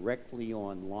up directly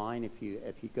online if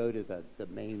you go to the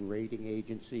main rating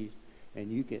agencies,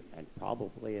 and you can, and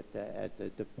probably at the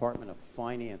Department of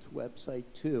Finance website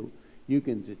too, you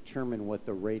can determine what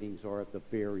the ratings are of the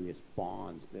various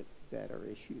bonds that are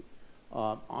issued.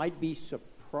 I'd be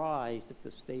surprised if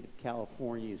the state of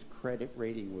California's credit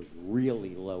rating was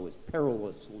really low, is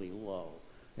perilously low.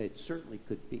 It certainly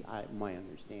could be, my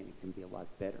understanding, can be a lot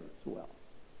better as well.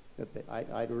 But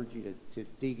I'd urge you to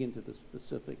dig into the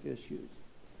specific issues.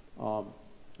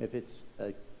 If it's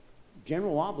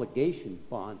general obligation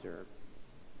bonds are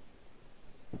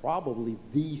probably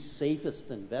the safest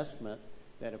investment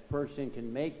that a person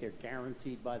can make. They're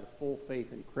guaranteed by the full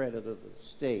faith and credit of the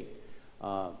state.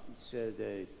 So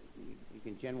you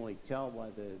can generally tell by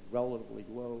the relatively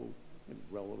low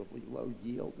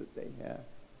yield that they have.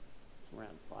 It's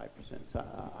around 5%. So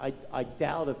I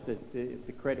doubt if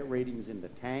the credit rating's in the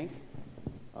tank,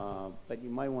 but you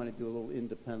might want to do a little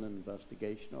independent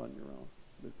investigation on your own.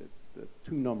 The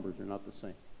two numbers are not the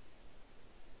same.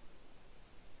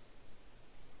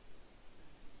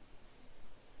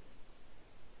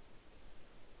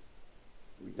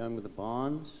 Are we done with the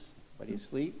bonds? Everybody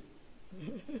asleep?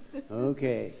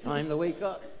 Okay, time to wake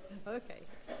up. Okay.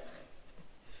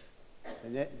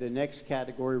 And the next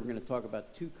category, we're going to talk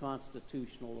about two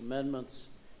constitutional amendments,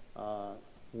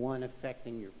 one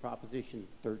affecting your Proposition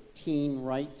 13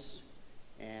 rights,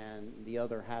 and the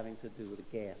other having to do with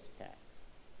the gas tax.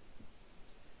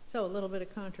 So a little bit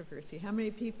of controversy. How many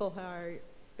people are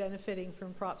benefiting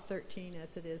from Prop 13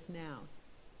 as it is now?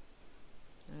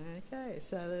 Okay,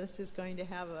 so this is going to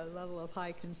have a level of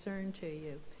high concern to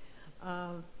you.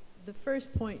 The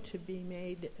first point to be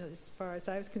made, as far as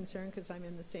I was concerned, because I'm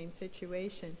in the same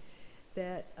situation,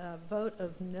 that a vote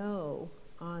of no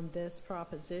on this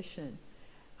proposition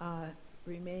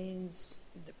remains,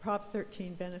 the Prop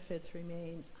 13 benefits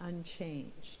remain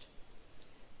unchanged.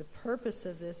 The purpose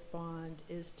of this bond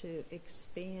is to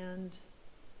expand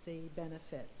the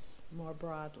benefits more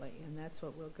broadly, and that's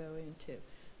what we'll go into.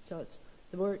 So it's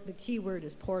the key word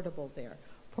is portable there.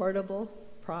 Portable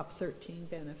Prop 13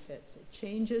 benefits. It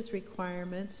changes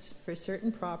requirements for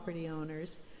certain property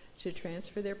owners to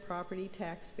transfer their property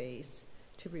tax base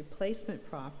to replacement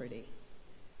property.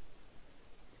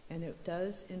 And it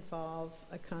does involve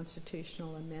a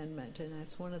constitutional amendment, and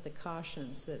that's one of the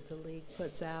cautions that the League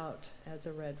puts out as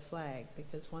a red flag,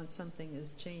 because once something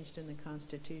is changed in the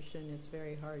Constitution, it's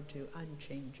very hard to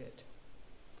unchange it.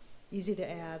 Easy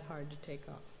to add, hard to take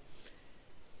off.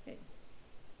 Okay.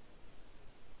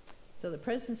 So the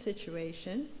present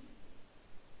situation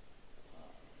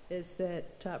is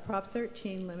that Prop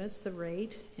 13 limits the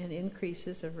rate and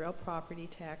increases of real property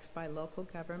tax by local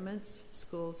governments,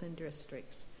 schools, and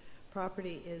districts.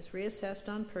 Property is reassessed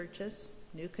on purchase,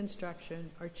 new construction,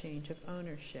 or change of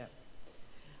ownership.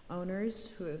 Owners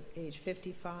who are age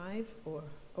 55 or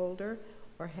older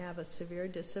or have a severe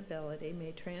disability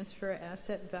may transfer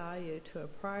asset value to a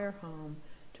prior home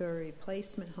to a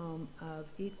replacement home of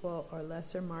equal or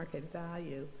lesser market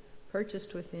value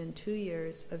purchased within 2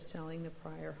 years of selling the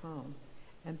prior home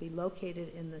and be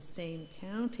located in the same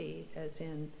county as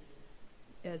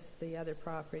the other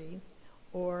property,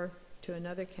 or to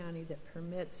another county that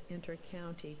permits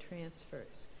inter-county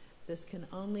transfers. This can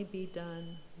only be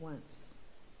done once.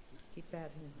 Keep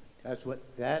that in mind.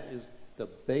 That is the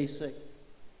basic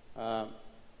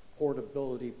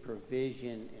portability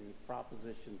provision in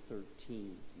Proposition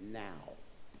 13 now.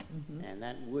 Mm-hmm. And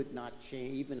that would not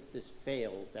change. Even if this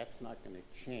fails, that's not going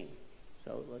to change.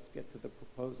 So let's get to the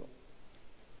proposal.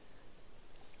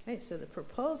 Okay, so the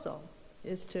proposal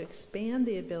is to expand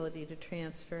the ability to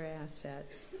transfer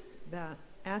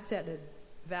asset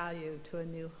value to a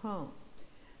new home.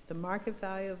 The market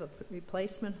value of a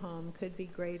replacement home could be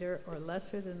greater or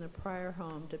lesser than the prior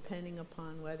home, depending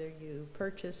upon whether you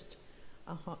purchased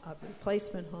a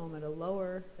replacement home at a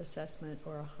lower assessment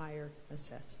or a higher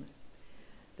assessment.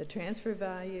 The transfer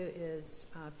value is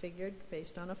figured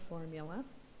based on a formula,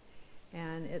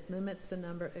 and it limits the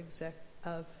number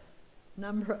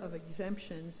of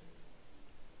exemptions.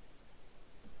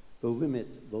 The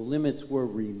limits were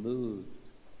removed.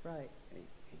 Right.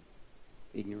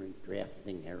 Ignorant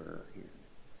drafting error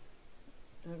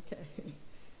here. Okay.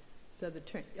 So the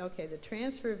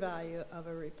transfer value of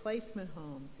a replacement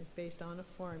home is based on a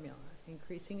formula,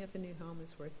 increasing if a new home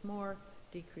is worth more,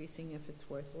 decreasing if it's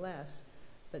worth less,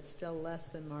 but still less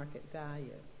than market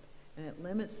value. And it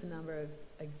limits the number of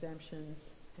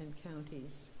exemptions and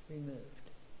counties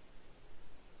removed.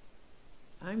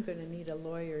 I'm going to need a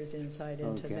lawyer's insight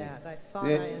into that. I thought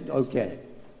I understood it.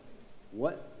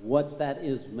 What that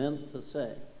is meant to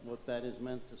say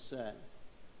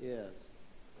is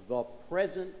the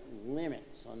present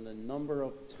limits on the number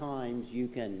of times you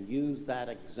can use that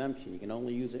exemption. You can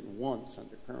only use it once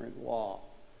under current law.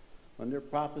 Under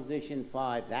Proposition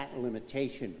 5, that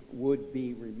limitation would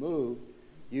be removed.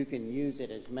 You can use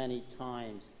it as many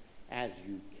times as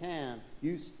you can.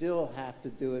 You still have to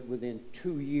do it within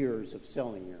 2 years of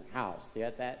selling your house.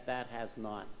 That has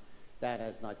not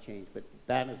changed, but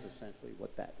that is essentially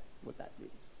what that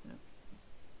means.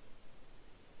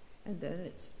 And then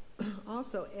it's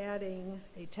also adding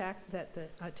a tax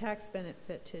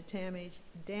benefit to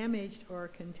damaged or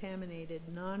contaminated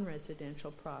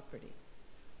non-residential property.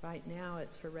 Right now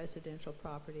it's for residential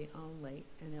property only,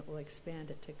 and it will expand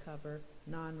it to cover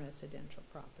non-residential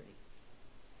property.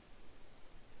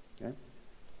 Okay.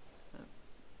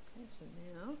 Okay, so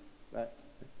now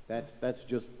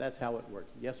That's how it works.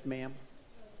 Yes, ma'am?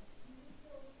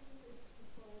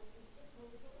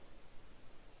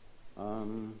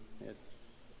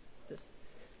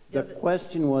 The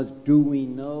question was, do we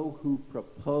know who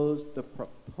proposed the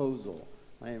proposal?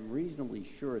 I am reasonably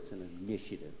sure it's an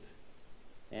initiative.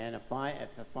 And if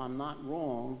I'm not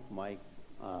wrong, my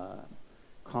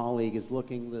colleague is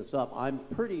looking this up, I'm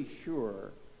pretty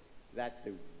sure that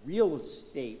the real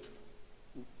estate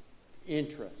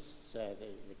interests, the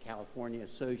California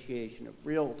Association of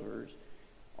Realtors,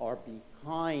 are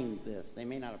behind this. They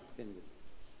may not have been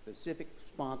the specific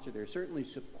sponsor. They're certainly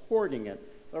supporting it.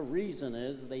 The reason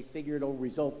is they figure it'll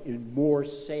result in more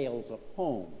sales of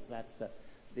homes. That's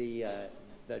the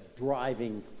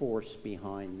driving force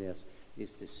behind this,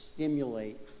 is to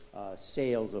stimulate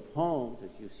sales of homes.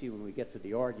 As you see when we get to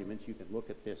the arguments, you can look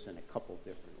at this in a couple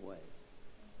different ways.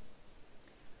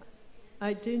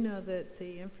 I do know that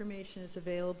the information is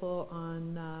available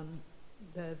on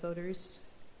the Voters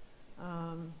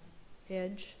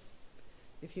Edge.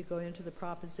 If you go into the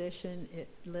proposition, it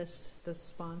lists the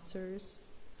sponsors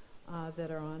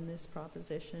that are on this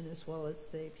proposition, as well as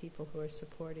the people who are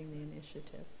supporting the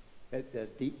initiative.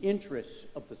 The interests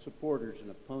of the supporters and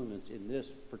opponents in this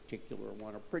particular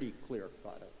one are pretty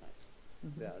clear-cut, I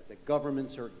think. Mm-hmm. The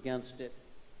governments are against it,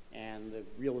 and the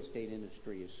real estate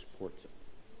industry supports it.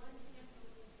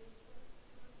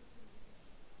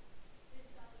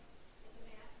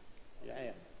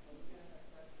 Yeah.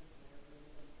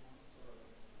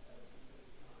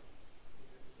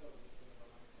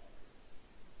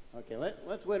 Okay,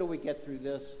 let's wait till we get through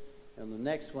this and the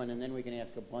next one, and then we can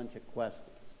ask a bunch of questions.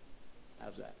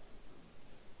 How's that?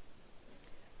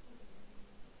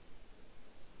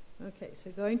 Okay,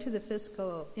 so going to the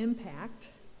fiscal impact,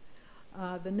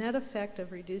 the net effect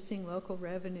of reducing local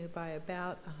revenue by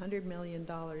about $100 million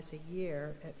a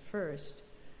year at first,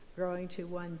 growing to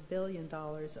 $1 billion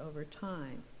over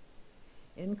time.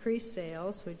 Increased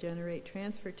sales would generate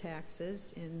transfer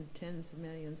taxes in tens of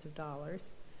millions of dollars,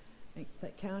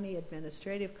 but county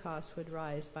administrative costs would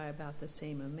rise by about the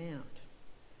same amount.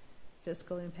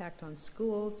 Fiscal impact on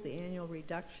schools, the annual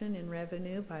reduction in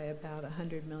revenue by about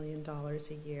 $100 million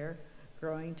a year,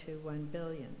 growing to $1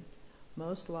 billion.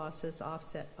 Most losses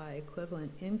offset by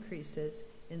equivalent increases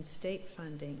in state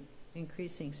funding,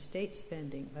 increasing state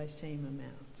spending by same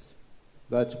amounts.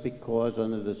 That's because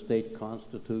under the state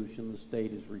constitution, the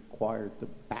state is required to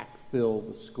backfill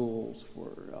the schools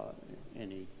for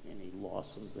any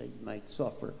losses they might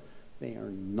suffer. They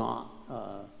are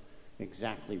not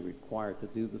exactly required to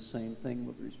do the same thing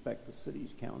with respect to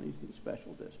cities, counties, and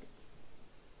special districts.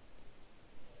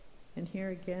 And here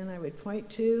again, I would point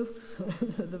to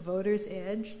the Voters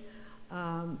Edge.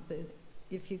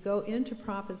 If you go into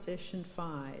Proposition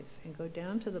 5 and go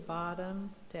down to the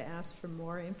bottom to ask for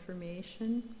more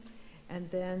information, and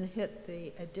then hit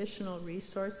the additional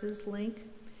resources link,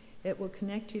 it will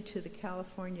connect you to the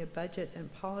California Budget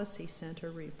and Policy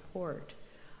Center report.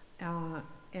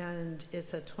 And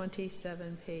it's a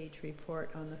 27-page report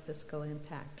on the fiscal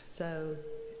impact. So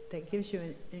that gives you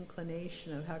an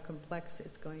inclination of how complex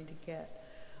it's going to get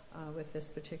with this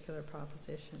particular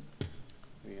proposition.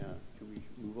 Yeah, should we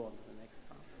move on to the next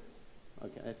topic?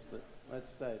 Okay,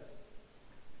 that's the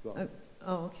go on.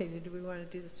 Okay. Do we want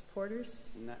to do the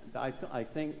supporters? I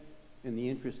think in the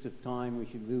interest of time, we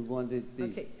should move on to the...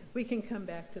 Okay, we can come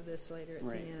back to this later at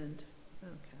the end.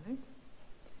 Okay.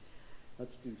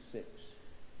 Let's do 6.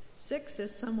 6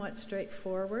 is somewhat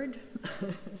straightforward.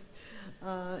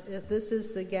 This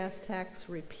is the gas tax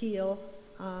repeal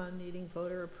needing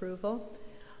voter approval.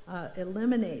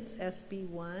 Eliminates SB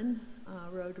 1,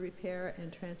 road repair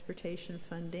and transportation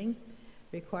funding,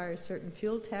 requires certain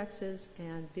fuel taxes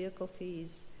and vehicle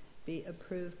fees be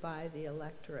approved by the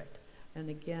electorate. And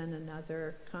again,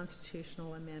 another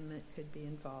constitutional amendment could be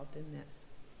involved in this.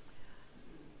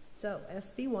 So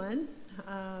SB 1,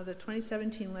 the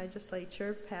 2017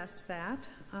 legislature passed that,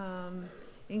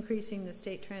 increasing the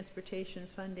state transportation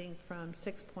funding from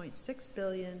 $6.6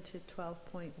 billion to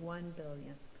 $12.1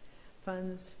 billion.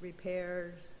 Funds,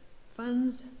 repairs,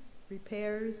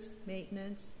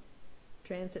 maintenance,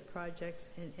 transit projects,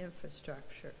 and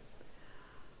infrastructure.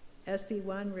 SB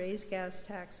 1 raised gas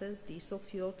taxes, diesel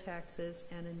fuel taxes,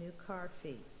 and a new car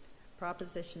fee.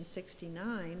 Proposition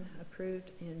 69,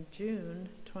 approved in June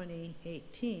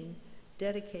 2018,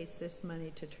 dedicates this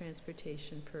money to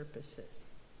transportation purposes.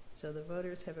 So the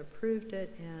voters have approved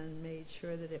it and made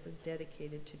sure that it was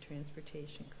dedicated to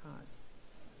transportation costs.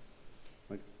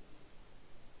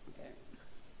 Okay.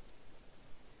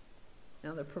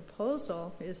 Now the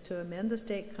proposal is to amend the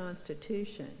state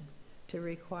constitution to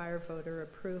require voter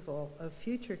approval of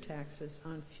future taxes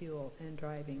on fuel and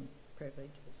driving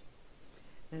privileges,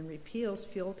 and repeals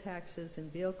fuel taxes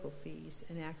and vehicle fees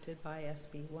enacted by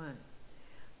SB 1.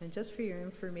 And just for your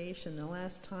information, the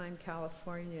last time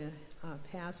California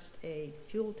passed a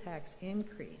fuel tax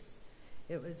increase,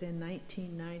 it was in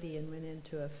 1990 and went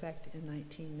into effect in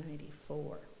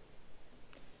 1994.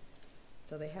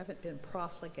 So they haven't been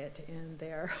profligate in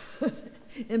their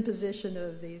imposition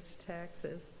of these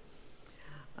taxes.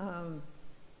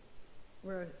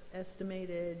 We're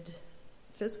estimated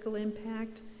fiscal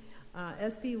impact.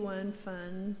 SB 1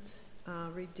 funds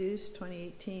reduced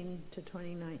 2018 to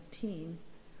 2019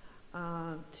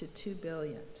 to $2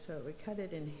 billion. So we cut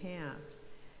it in half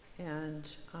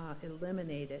and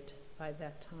eliminate it by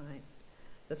that time.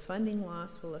 The funding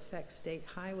loss will affect state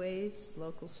highways,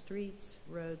 local streets,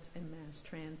 roads, and mass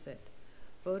transit.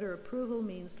 Voter approval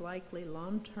means likely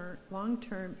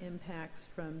long-term impacts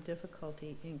from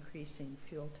difficulty increasing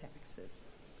fuel taxes.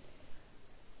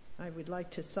 I would like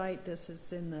to cite, this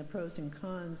is in the pros and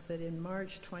cons, that in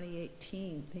March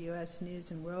 2018, the U.S.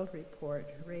 News and World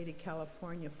Report rated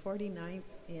California 49th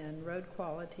in road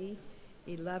quality,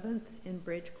 11th in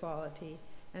bridge quality,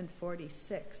 and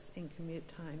 46th in commute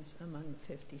times among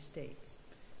the 50 states.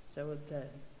 So the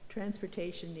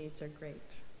transportation needs are great.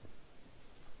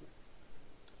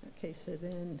 Okay, so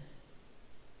then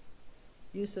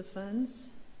use of funds.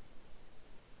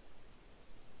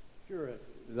 Sure.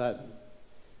 That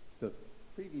the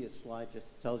previous slide just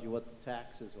tells you what the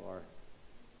taxes are.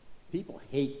 People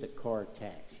hate the car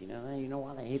tax. You know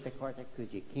why they hate the car tax?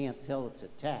 Because you can't tell it's a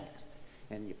tax.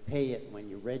 And you pay it when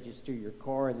you register your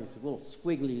car, and there's a little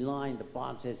squiggly line at the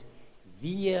bottom says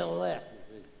VLF.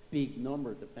 It's a big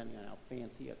number depending on how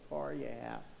fancy a car you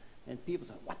have. And people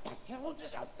say, what the hell is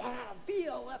this? A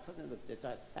VLF? And it's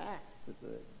a tax. It's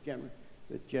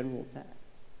a general tax.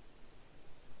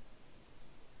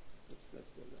 That's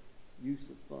the use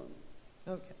of funds.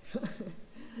 Okay.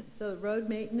 So road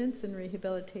maintenance and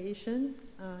rehabilitation,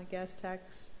 gas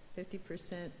tax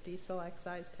 50%, diesel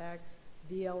excise tax,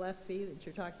 VLF fee that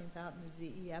you're talking about, and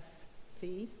the ZEF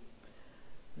fee.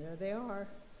 There they are.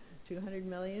 $200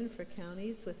 million for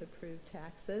counties with approved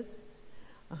taxes,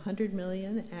 $100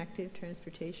 million active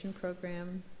transportation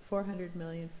program, $400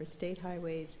 million for state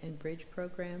highways and bridge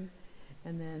program,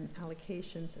 and then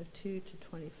allocations of $2 to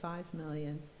 $25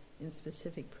 million in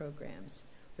specific programs.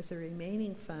 With the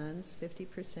remaining funds,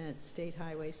 50% state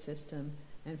highway system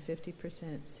and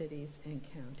 50% cities and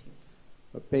counties.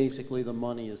 But basically the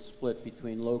money is split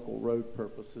between local road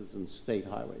purposes and state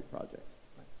highway projects.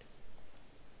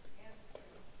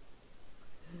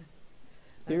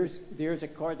 There's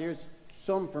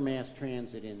some for mass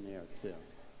transit in there too.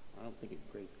 I don't think it's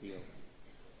a great deal.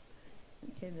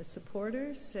 Okay, the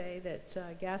supporters say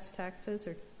that gas taxes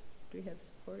are, do we have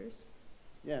supporters?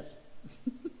 Yes.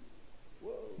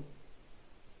 Whoa.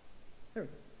 There we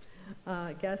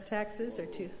go. Gas taxes are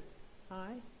too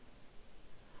high.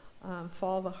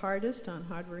 Fall the hardest on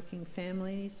hardworking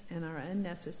families and are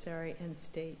unnecessary and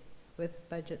state with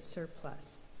budget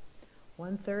surplus.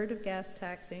 1/3 of gas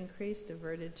tax increase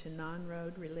diverted to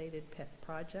non-road related pet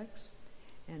projects,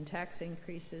 and tax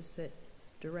increases that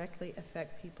directly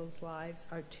affect people's lives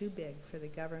are too big for the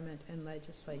government and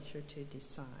legislature to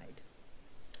decide.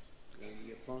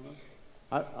 Any opponents?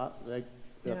 I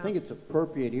think it's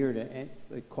appropriate here to end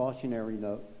a cautionary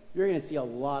note. You're going to see a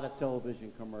lot of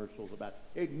television commercials about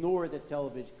ignore the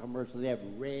television commercials. They have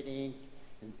red ink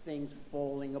and things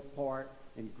falling apart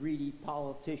and greedy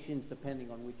politicians,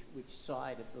 depending on which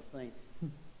side of the thing.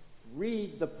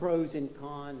 Read the pros and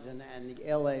cons and the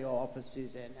LA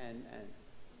offices and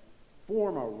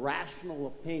form a rational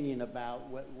opinion about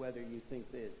whether you think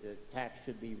that the tax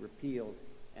should be repealed.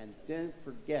 And don't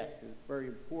forget, it's very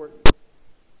important,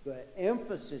 the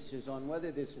emphasis is on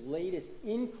whether this latest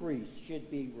increase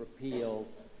should be repealed,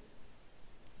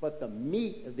 But the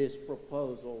meat of this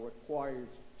proposal requires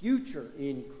future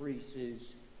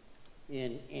increases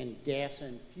in gas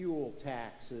and fuel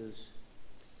taxes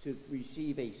to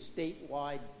receive a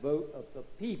statewide vote of the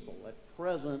people. At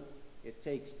present, it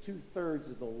takes 2/3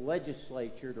 of the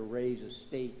legislature to raise a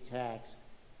state tax,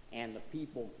 and the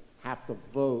people have to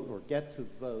vote or get to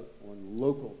vote on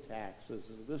local taxes.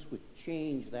 So this would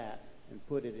change that and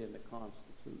put it in the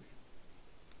Constitution.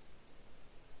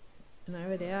 And I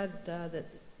would add that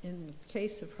in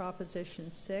case of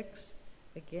Proposition 6,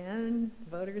 again,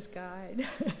 voter's guide,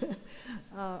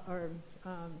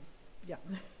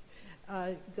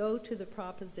 go to the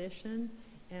proposition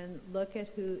and look at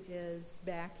who is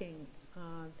backing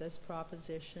this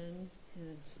proposition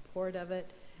in support of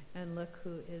it, and look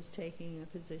who is taking a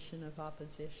position of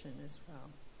opposition as well.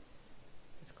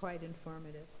 It's quite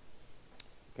informative.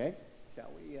 Okay,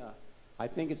 shall we? I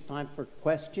think it's time for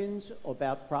questions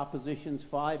about Propositions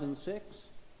 5 and 6.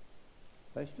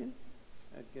 Question?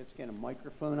 Let's get a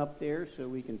microphone up there so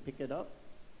we can pick it up.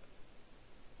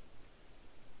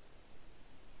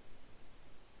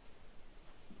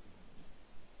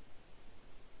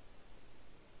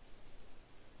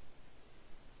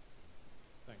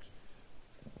 Thanks.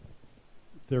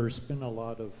 There's been a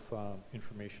lot of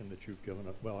information that you've given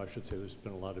us. Well, I should say there's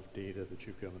been a lot of data that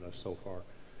you've given us so far.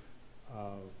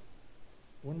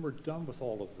 When we're done with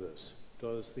all of this,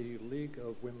 does the League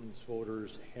of Women's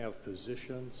Voters have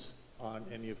positions on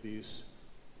any of these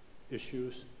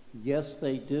issues? Yes,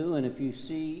 they do. And if you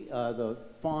see the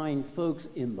fine folks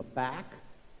in the back,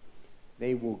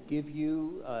 they will give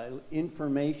you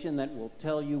information that will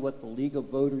tell you what the League of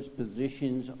Voters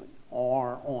positions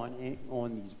are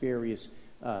on these various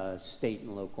state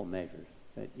and local measures.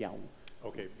 Yeah.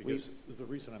 Okay, because the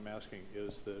reason I'm asking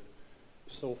is that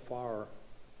so far,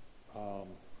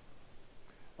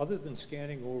 other than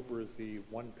scanning over the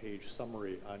one-page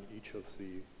summary on each of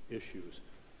the issues,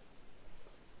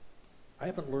 I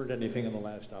haven't learned anything in the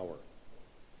last hour.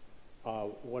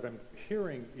 What I'm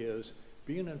hearing is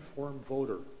be an informed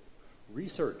voter,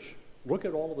 research, look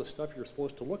at all of the stuff you're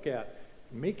supposed to look at,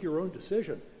 make your own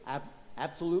decision.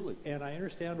 Absolutely. And I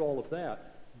understand all of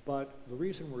that, but the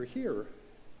reason we're here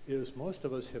is most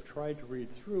of us have tried to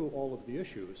read through all of the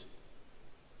issues,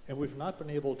 and we've not been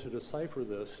able to decipher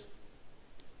this.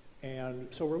 And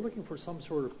so we're looking for some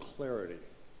sort of clarity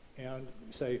and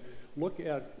say, look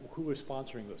at who is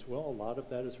sponsoring this. Well, a lot of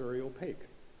that is very opaque.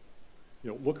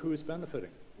 Look who is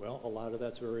benefiting. Well, a lot of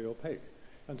that's very opaque.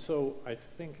 And so I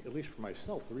think, at least for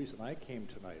myself, the reason I came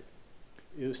tonight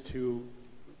is to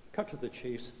cut to the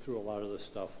chase through a lot of this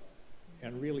stuff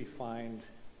and really find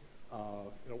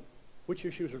which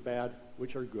issues are bad,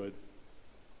 which are good,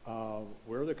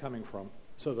 where they're coming from,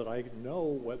 so that I know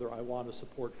whether I want to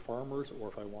support farmers or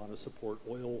if I want to support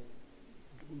oil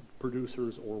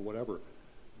producers or whatever.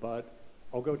 But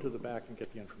I'll go to the back and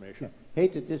get the information. I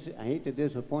hate to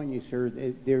disappoint you, sir.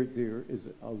 There is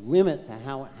a limit to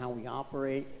how we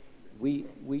operate. We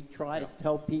try to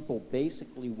tell people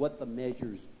basically what the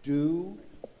measures do,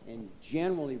 and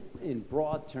generally, in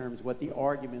broad terms, what the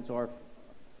arguments are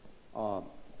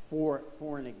for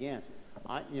and against.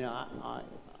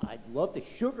 I'd love to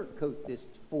sugarcoat this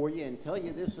for you and tell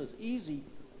you this is easy,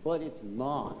 but it's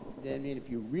not. I mean, if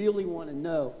you really want to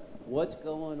know what's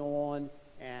going on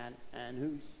and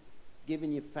who's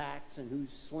giving you facts and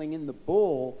who's slinging the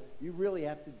bull, you really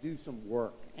have to do some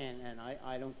work, and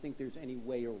I don't think there's any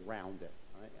way around it.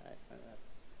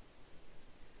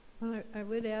 Well, I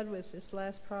would add with this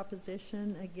last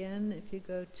proposition, again, if you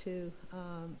go to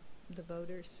the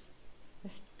voters, I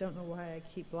don't know why I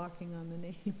keep blocking on the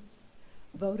name,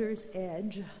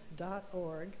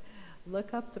 votersedge.org,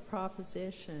 look up the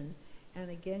proposition, and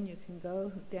again, you can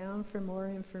go down for more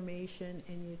information,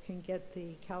 and you can get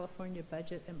the California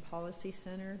Budget and Policy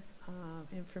Center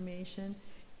information.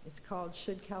 It's called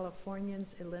Should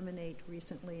Californians Eliminate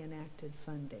Recently Enacted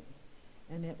Funding?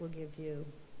 And it will give you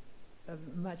a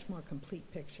much more complete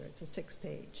picture. It's a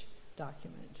 6-page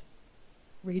document,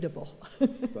 readable,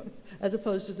 as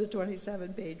opposed to the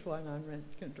 27-page one on rent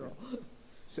control.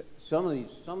 So some of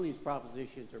these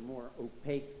propositions are more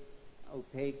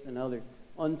opaque than others.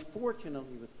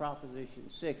 Unfortunately, with Proposition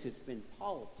 6, it's been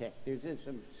politic. There's been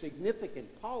some significant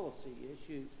policy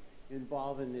issues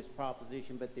involved in this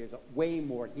proposition, but there's way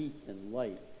more heat than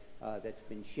light that's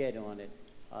been shed on it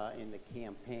in the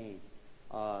campaign.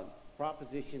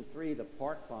 Proposition 3, the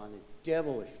park bond, is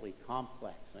devilishly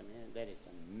complex. I mean, that it's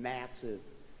a massive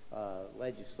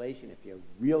legislation. If you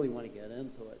really want to get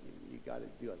into it, you got to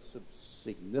do a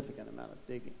significant amount of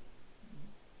digging.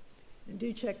 And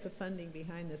do check the funding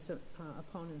behind the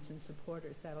opponents and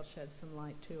supporters. That'll shed some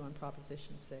light, too, on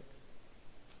Proposition 6.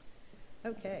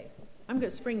 Okay, I'm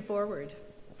going to spring forward.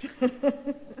 Hi.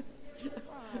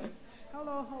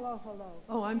 Hello, hello, hello.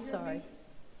 Oh, I'm Can you hear sorry. me?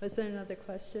 Was there another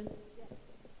question?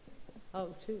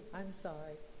 Oh, shoot, I'm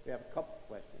sorry. We have a couple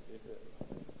questions.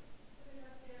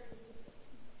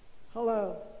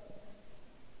 Hello.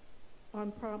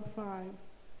 On Prop 5,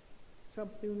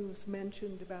 something was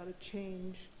mentioned about a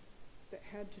change that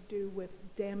had to do with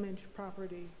damaged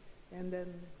property, and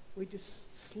then we just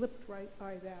slipped right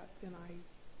by that, and I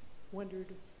wondered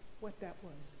what that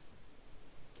was.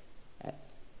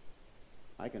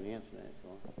 I can answer that,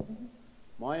 Sean.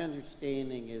 My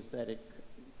understanding is that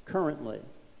currently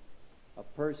a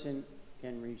person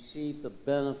can receive the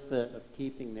benefit of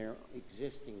keeping their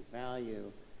existing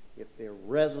value if their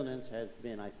residence has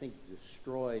been, I think,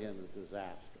 destroyed in a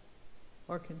disaster.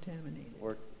 Or contaminated.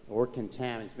 Or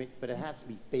contaminated, but it has to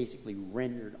be basically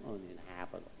rendered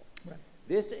uninhabitable. Right.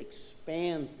 This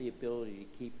expands the ability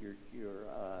to keep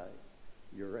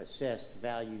your assessed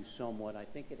value somewhat. I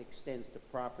think it extends to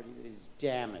property that is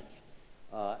damaged,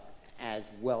 as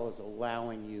well as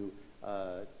allowing you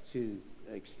to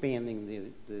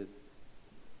expanding the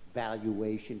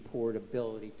valuation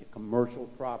portability to commercial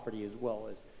property as well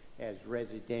as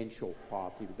residential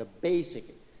property. The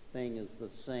basic thing is the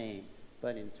same,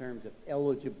 but in terms of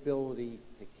eligibility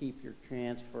to keep your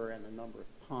transfer and the number of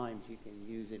times you can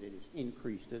use it, it is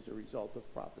increased as a result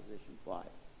of Proposition 5. Is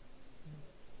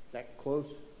that close?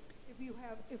 If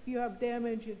you have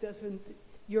damage, it doesn't,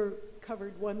 you're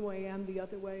covered one way and the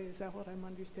other way. Is that what I'm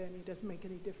understanding? It doesn't make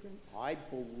any difference? I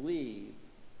believe,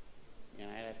 and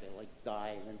I have to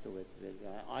dive into it,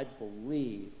 I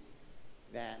believe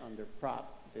that under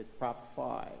Prop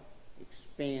 5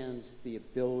 expands the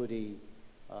ability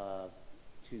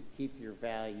to keep your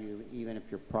value even if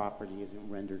your property isn't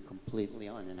rendered completely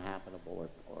uninhabitable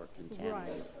or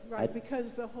contaminated. Right,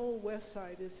 because the whole west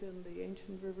side is in the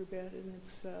ancient riverbed, and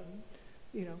it's,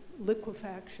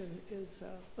 liquefaction is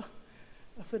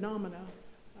a phenomena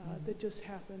that just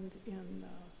happened in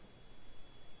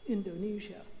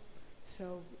Indonesia.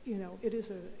 So,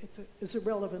 it's a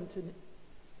relevant and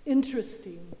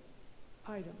interesting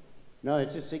item. No,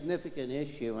 it's a significant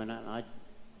issue, and I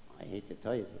hate to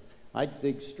tell you, but I'd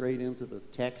dig straight into the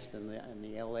text and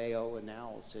the LAO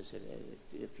analysis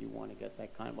if you want to get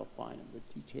that kind of a fine of the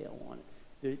detail on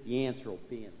it. The answer will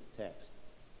be in the text.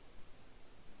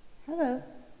 Hello.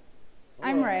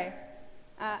 I'm Ray.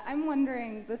 I'm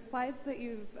wondering, the slides that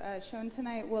you've shown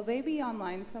tonight, will they be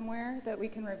online somewhere that we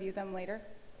can review them later?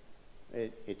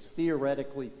 It's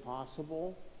theoretically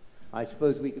possible. I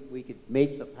suppose we could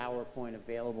make the PowerPoint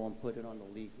available and put it on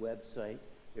the league website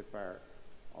if our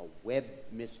web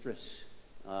mistress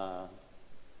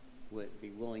would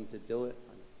be willing to do it.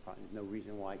 Probably no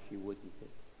reason why she wouldn't be.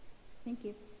 Thank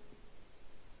you.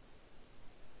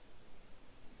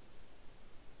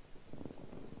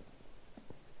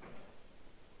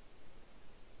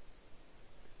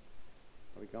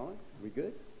 Are we going? Are we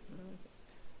good?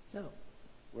 So,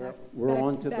 We're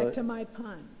on to back to my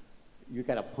pun. You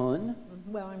got a pun?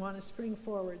 Well, I want to spring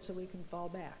forward so we can fall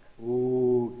back.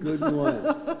 Ooh, good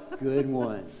one. Good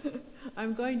one.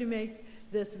 I'm going to make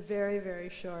this very, very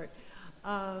short.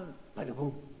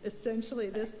 Essentially,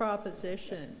 this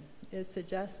proposition is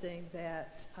suggesting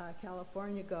that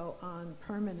California go on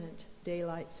permanent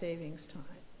daylight savings time.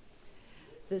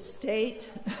 The state,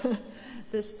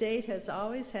 the state has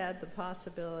always had the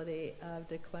possibility of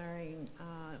declaring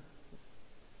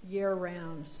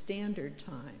year-round standard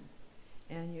time,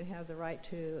 and you have the right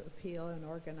to appeal and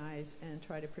organize and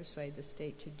try to persuade the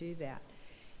state to do that.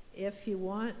 If you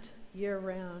want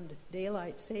year-round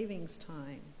daylight savings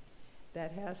time,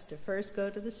 that has to first go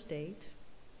to the state,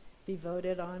 be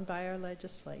voted on by our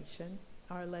legislature,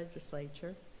 by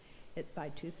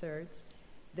 2/3.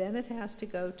 Then it has to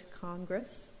go to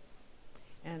Congress,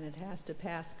 and it has to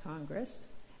pass Congress,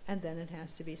 and then it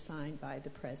has to be signed by the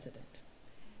president.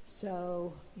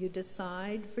 So you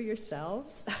decide for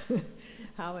yourselves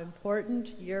how important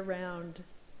year-round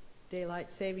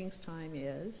daylight savings time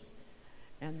is,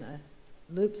 and the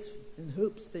loops and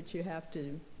hoops that you have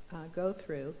to go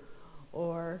through,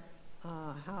 or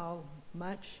how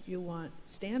much you want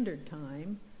standard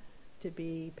time to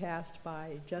be passed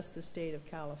by just the state of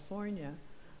California,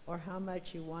 or how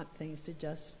much you want things to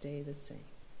just stay the same.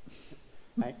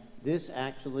 This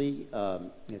actually,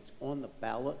 it's on the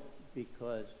ballot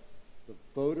because the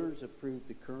voters approved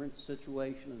the current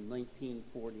situation in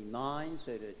 1949,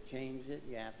 so to change it,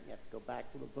 you have to go back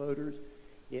to the voters.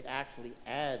 It actually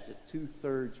adds a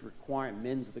 2/3 requirement,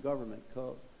 amends the government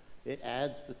code. It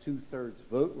adds the 2/3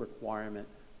 vote requirement,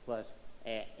 plus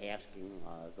asking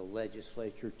the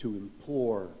legislature to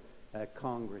implore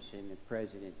Congress and the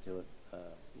president to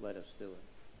let us do it.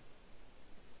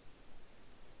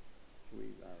 Should we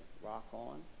rock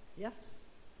on? Yes.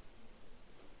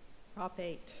 Prop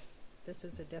 8. This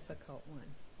is a difficult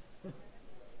one.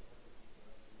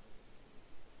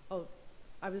 Oh,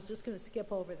 I was just going to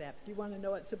skip over that. Do you want to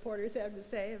know what supporters have to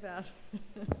say about?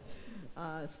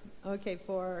 Okay,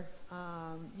 for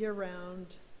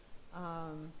year-round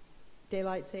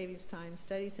daylight savings time,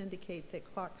 studies indicate that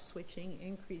clock switching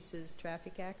increases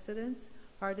traffic accidents,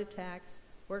 heart attacks,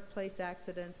 workplace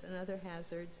accidents, and other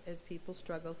hazards as people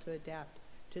struggle to adapt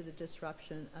to the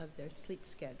disruption of their sleep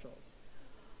schedules.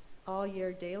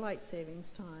 All-year daylight savings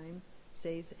time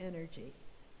saves energy.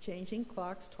 Changing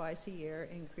clocks twice a year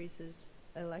increases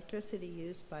electricity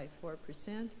use by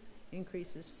 4%,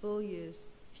 increases fuel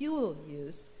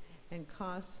use, and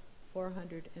costs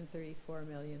 $434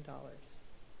 million.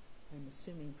 I'm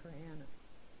assuming per annum.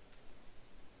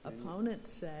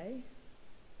 Opponents say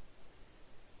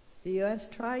the U.S.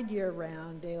 tried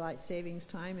year-round daylight savings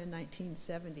time in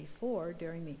 1974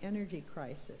 during the energy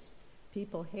crisis.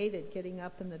 People hated getting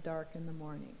up in the dark in the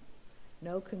morning.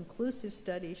 No conclusive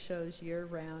study shows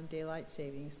year-round daylight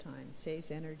savings time saves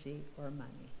energy or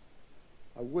money.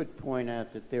 I would point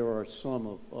out that there are some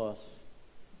of us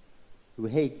who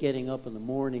hate getting up in the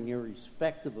morning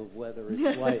irrespective of whether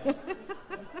it's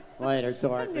light or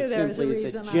dark. It simply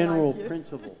is a general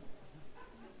principle.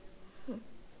 Should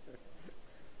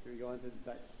we go into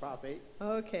Prop 8?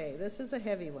 Okay, this is a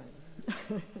heavy one.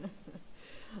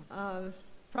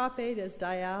 Prop 8 is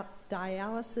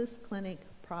dialysis clinic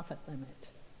profit limit.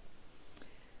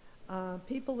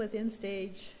 People with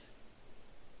end-stage,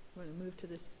 I'm going to move to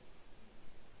this.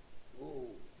 Whoa.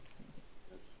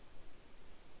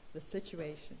 The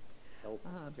situation.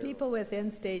 People with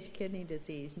end-stage kidney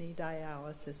disease need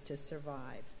dialysis to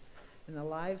survive, and the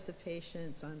lives of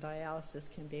patients on dialysis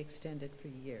can be extended for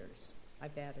years.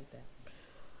 I've added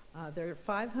that. There are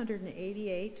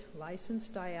 588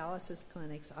 licensed dialysis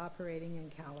clinics operating in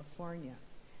California,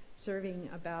 serving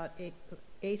about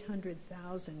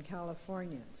 800,000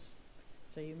 Californians.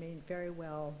 So you may very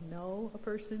well know a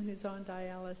person who's on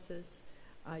dialysis.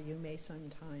 You may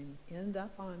sometime end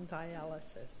up on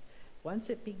dialysis. Once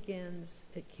it begins,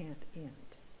 it can't end.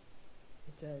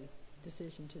 It's a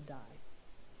decision to die.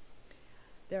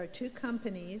 There are two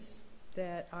companies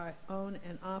that own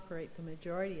and operate the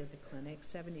majority of the clinics,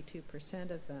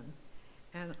 72% of them,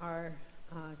 and are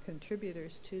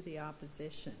contributors to the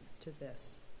opposition to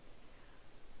this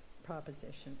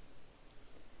proposition.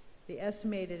 The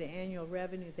estimated annual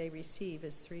revenue they receive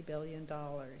is $3 billion.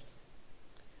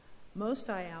 Most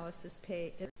dialysis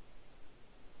pay... Okay.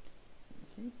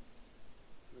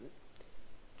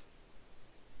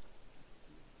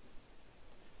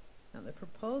 Now the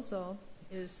proposal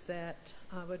is that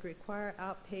would require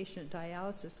outpatient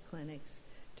dialysis clinics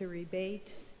to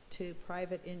rebate to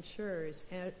private insurers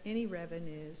any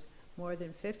revenues more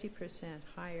than 50%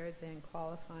 higher than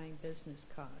qualifying business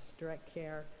costs, direct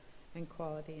care, and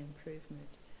quality improvement.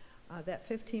 That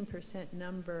 15%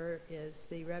 number is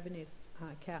the revenue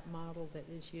cap model that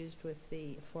is used with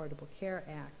the Affordable Care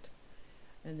Act,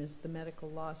 and is the medical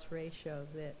loss ratio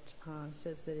that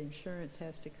says that insurance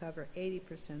has to cover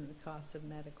 80% of the cost of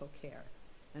medical care,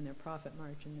 and their profit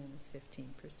margin then is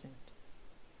 15%.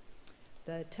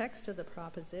 The text of the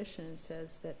proposition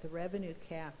says that the revenue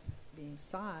cap being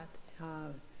sought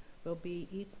will be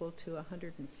equal to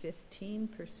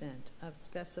 115% of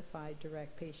specified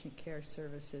direct patient care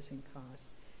services and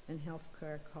costs and health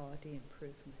care quality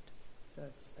improvement. So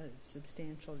it's a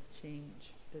substantial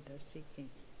change that they're seeking.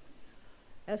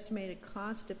 Estimated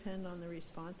costs depend on the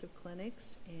response of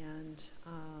clinics and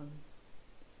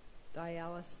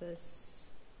dialysis.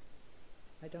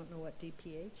 I don't know what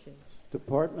DPH is.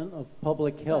 Department of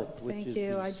Public Health, which is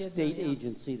the state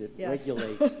agency that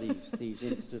regulates these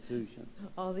institutions.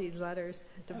 All these letters.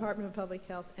 Department of Public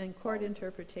Health and court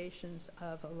interpretations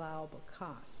of allowable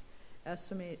costs.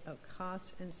 Estimate of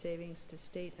costs and savings to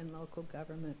state and local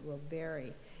government will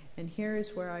vary. And here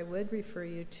is where I would refer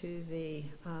you to the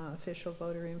official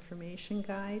voter information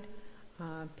guide,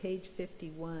 page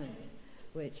 51,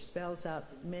 which spells out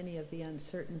many of the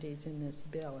uncertainties in this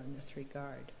bill in this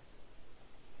regard.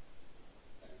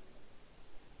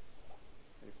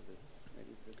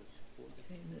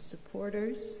 Okay, and the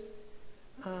supporters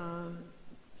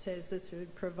says this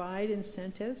would provide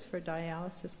incentives for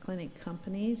dialysis clinic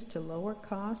companies to lower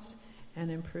costs and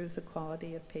improve the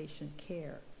quality of patient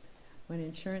care. When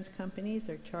insurance companies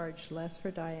are charged less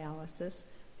for dialysis,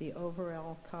 the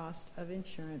overall cost of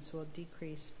insurance will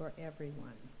decrease for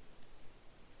everyone.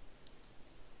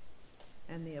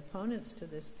 And the opponents to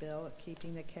this bill,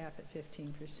 keeping the cap at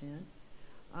 15%,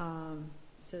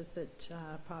 says that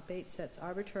Prop 8 sets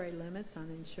arbitrary limits on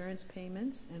insurance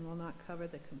payments and will not cover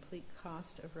the complete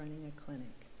cost of running a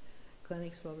clinic.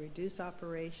 Clinics will reduce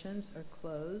operations or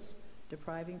close,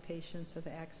 depriving patients of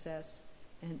access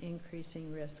and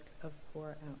increasing risk of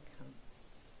poor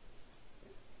outcomes.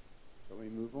 Shall we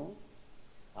move on?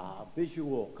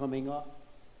 Visual coming up.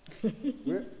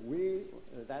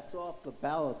 That's off the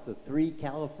ballot, the 3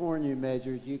 California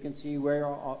measures. You can see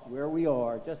where we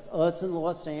are, just us in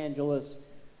Los Angeles,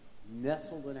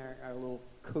 nestled in our little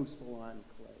coastal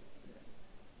enclave.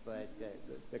 But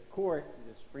the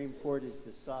Supreme Court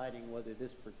is deciding whether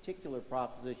this particular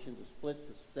proposition to split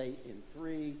the state in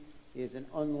 3 is an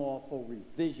unlawful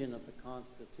revision of the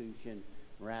Constitution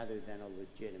rather than a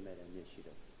legitimate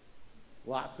initiative.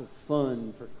 Lots of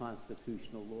fun for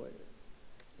constitutional lawyers,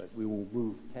 but we will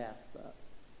move past that.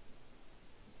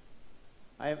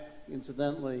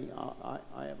 Incidentally, I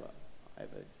have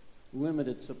a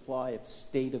limited supply of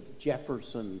State of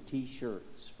Jefferson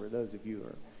T-shirts for those of you who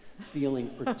are feeling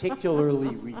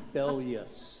particularly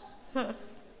rebellious.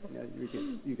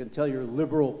 You can tell your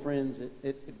liberal friends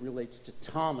it relates to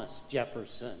Thomas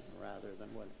Jefferson rather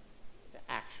than what it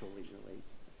actually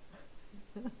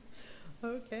relates.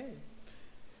 Okay.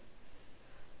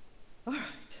 All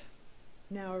right.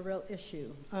 Now a real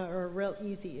issue, or a real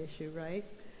easy issue, right?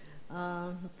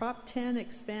 Prop 10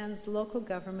 expands local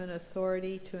government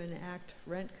authority to enact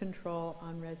rent control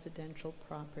on residential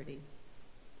property.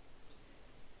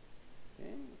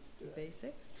 Okay, let's do it.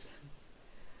 Basics.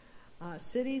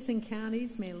 Cities and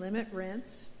counties may limit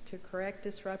rents to correct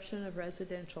disruption of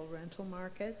residential rental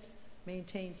markets,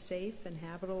 maintain safe and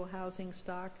habitable housing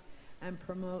stock, and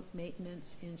promote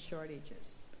maintenance in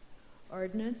shortages.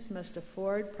 Ordinance must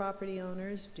afford property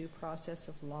owners due process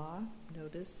of law,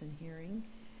 notice and hearing,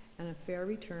 and a fair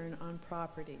return on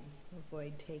property,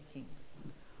 avoid taking.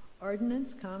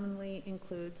 Ordinance commonly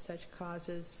includes such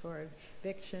causes for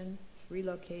eviction,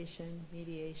 relocation,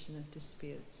 mediation of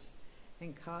disputes,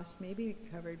 and costs may be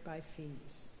covered by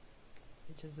fees,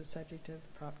 which is the subject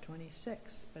of Prop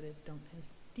 26, but it don't have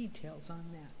details on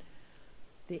that.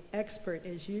 The expert,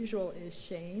 as usual, is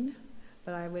Shane,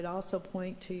 but I would also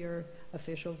point to your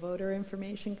official voter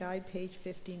information guide, page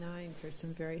 59, for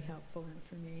some very helpful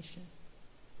information.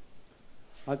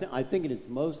 I think it is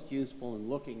most useful in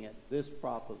looking at this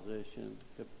proposition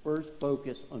to first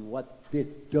focus on what this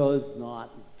does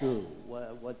not do.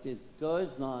 What this does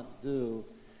not do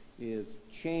is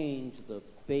change the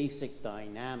basic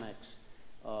dynamics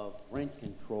of rent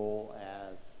control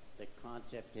as the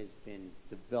concept has been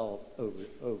developed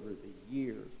over the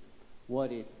years.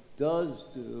 What it does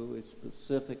do is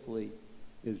specifically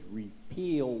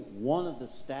repeal one of the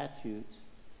statutes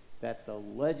that the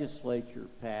legislature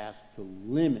passed to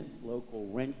limit local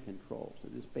rent control. So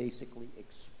this basically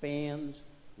expands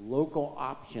local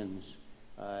options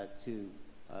to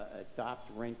adopt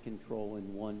rent control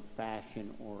in one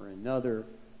fashion or another,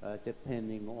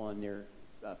 depending on their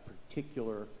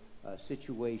particular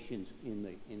situations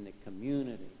in the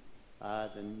community.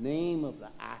 The name of the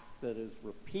act that is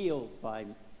repealed by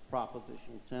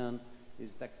Proposition 10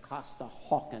 is the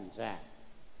Costa-Hawkins Act.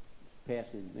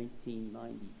 Passed in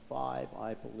 1995,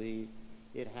 I believe.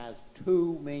 It has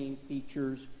 2 main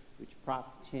features which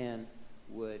Prop 10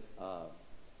 would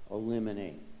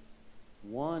eliminate.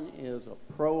 One is a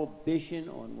prohibition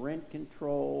on rent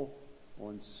control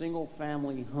on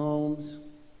single-family homes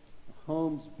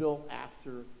built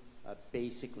after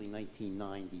basically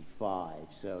 1995.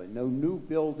 So no new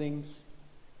buildings,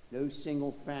 no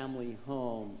single-family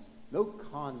homes, no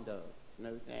condos.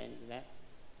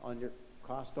 Under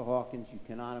Costa-Hawkins, you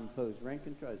cannot impose rent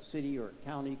control. A city or a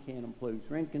county can't impose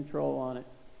rent control on it.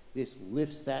 This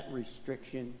lifts that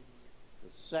restriction. The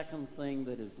second thing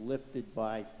that is lifted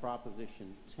by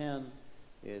Proposition 10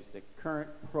 is the current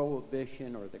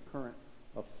prohibition or the current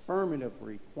affirmative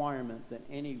requirement that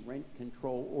any rent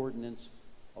control ordinance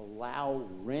allow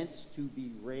rents to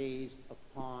be raised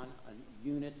upon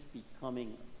units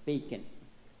becoming vacant,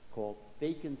 called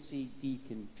vacancy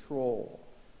decontrol.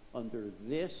 Under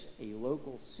this, a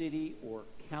local city or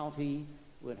county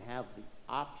would have the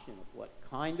option of what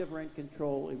kind of rent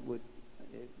control it would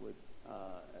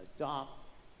adopt,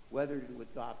 whether to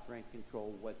adopt rent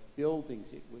control, what buildings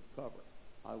it would cover.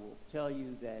 I will tell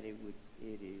you that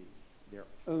there are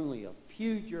only a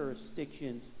few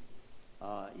jurisdictions,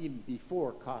 even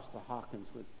before Costa-Hawkins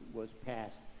was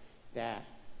passed, that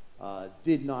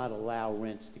did not allow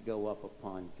rents to go up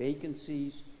upon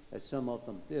vacancies, as some of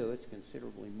them do. It's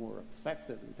considerably more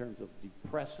effective in terms of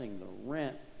depressing the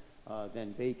rent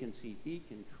than vacancy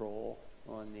decontrol.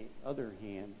 On the other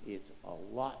hand, it's a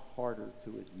lot harder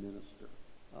to administer.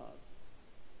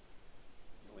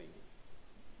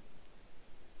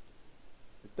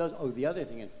 It does. Oh, the other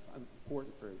thing is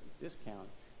important for this county,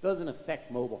 doesn't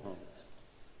affect mobile homes.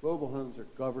 Mobile homes are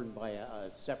governed by a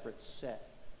separate set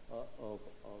of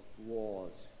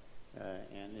laws,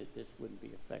 and this wouldn't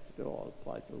be affected at all. It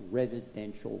applies to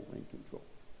residential rent control.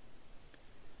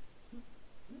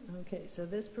 Okay, so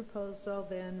this proposal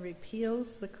then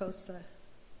repeals the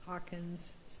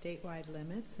Costa-Hawkins statewide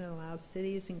limits and allows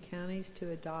cities and counties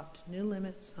to adopt new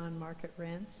limits on market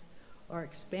rents or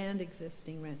expand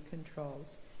existing rent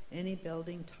controls, any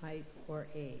building type or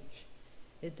age.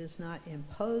 It does not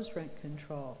impose rent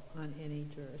control on any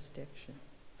jurisdiction.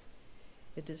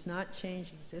 It does not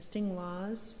change existing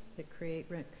laws that create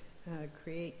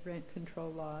rent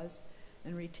control laws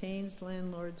and retains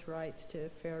landlords' rights to a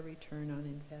fair return on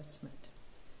investment.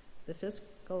 The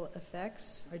fiscal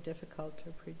effects are difficult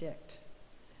to predict.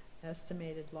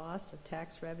 Estimated loss of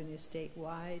tax revenue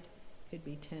statewide could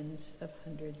be tens of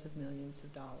hundreds of millions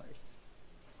of dollars.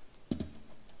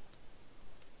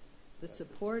 The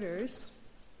supporters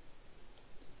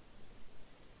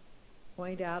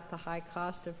point out the high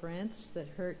cost of rents that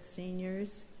hurt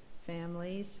seniors,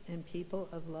 families, and people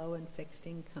of low and fixed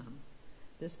income.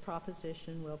 This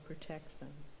proposition will protect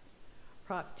them.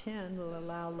 Prop 10 will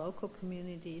allow local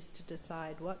communities to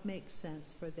decide what makes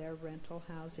sense for their rental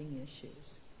housing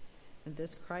issues. And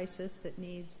this crisis that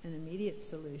needs an immediate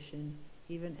solution,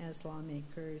 even as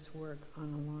lawmakers work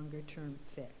on a longer-term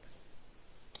fix.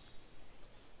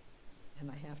 And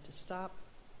I have to stop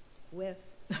with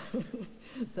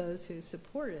those who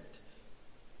support it.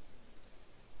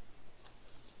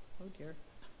 Oh dear.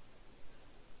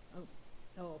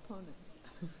 Oh, opponents.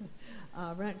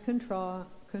 Rent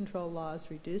control laws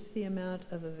reduce the amount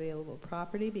of available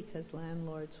property because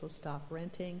landlords will stop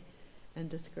renting and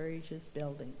discourages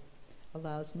building.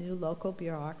 Allows new local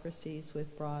bureaucracies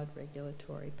with broad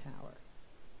regulatory power.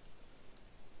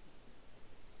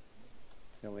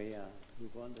 Can we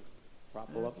move on to Prop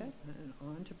 11? And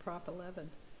on to Prop 11.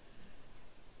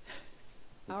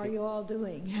 How are you all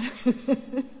doing?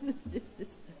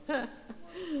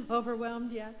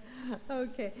 Overwhelmed yet?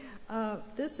 Okay.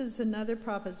 This is another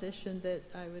proposition that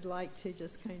I would like to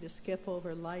just kind of skip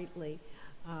over lightly,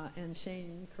 and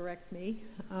Shane, correct me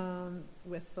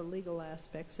with the legal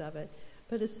aspects of it.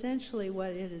 But essentially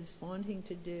what it is wanting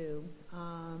to do,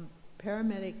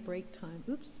 paramedic break time,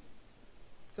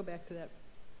 go back to that.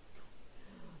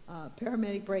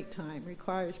 Paramedic break time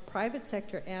requires private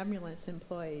sector ambulance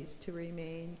employees to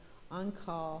remain on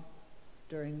call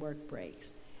during work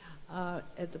breaks.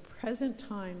 At the present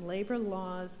time, labor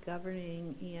laws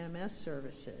governing EMS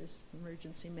services,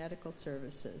 emergency medical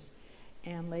services,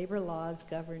 and labor laws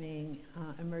governing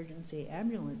emergency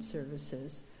ambulance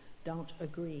services don't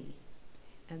agree.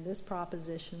 And this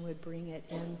proposition would bring it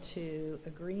into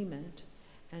agreement,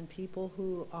 and people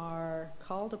who are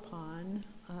called upon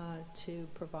to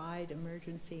provide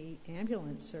emergency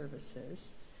ambulance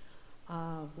services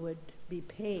would be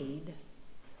paid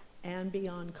and be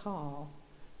on call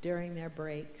during their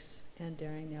breaks and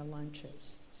during their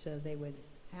lunches. So they would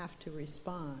have to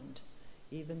respond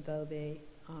even though they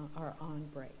are on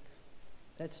break.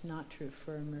 That's not true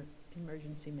for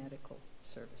emergency medical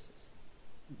services.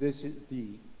 This is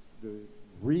the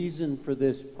reason for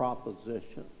this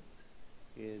proposition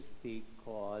is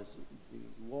because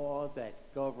the law that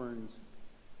governs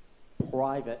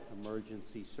private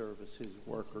emergency services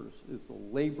workers is the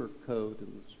labor code, and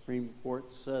the Supreme Court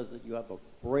says that you have a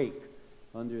break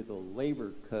under the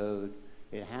labor code.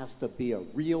 It has to be a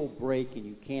real break and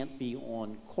you can't be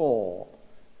on call.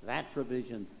 That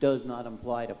provision does not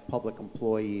apply to public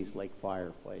employees like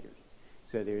firefighters.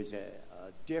 So there's a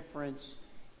difference,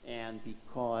 and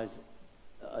because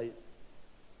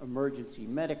emergency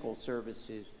medical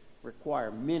services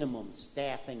require minimum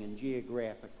staffing and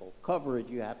geographical coverage,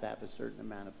 you have to have a certain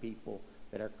amount of people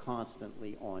that are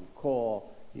constantly on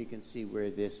call. You can see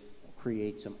where this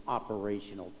creates some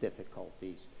operational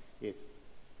difficulties if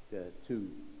the two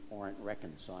aren't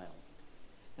reconciled.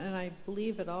 And I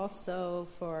believe it also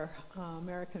for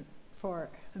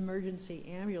emergency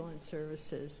ambulance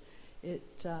services,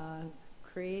 it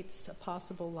creates a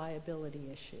possible liability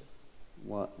issue.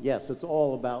 Well, yes, it's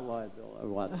all about liability.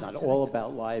 Well, it's not all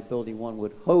about liability. One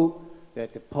would hope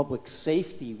that the public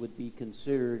safety would be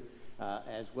considered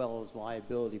as well as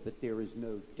liability, but there is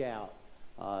no doubt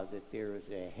that there is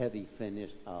a heavy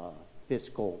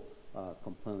fiscal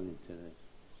component to this.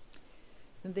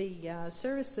 The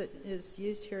service that is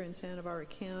used here in Santa Barbara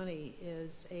County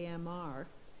is AMR,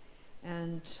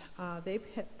 and they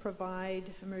provide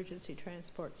emergency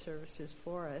transport services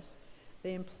for us.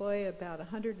 They employ about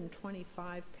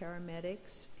 125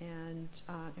 paramedics and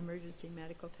emergency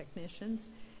medical technicians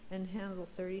and handle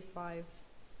 35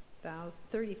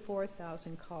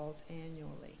 34,000 calls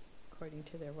annually, according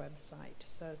to their website.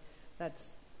 So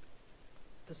that's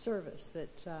the service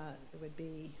that would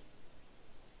be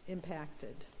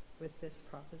impacted with this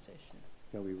proposition.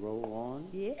 Shall we roll on?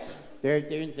 Yeah.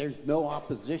 There's no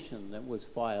opposition that was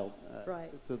filed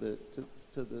Right. to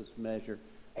this measure.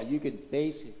 You could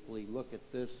basically look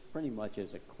at this pretty much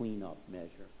as a cleanup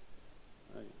measure.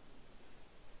 Right.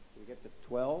 We get to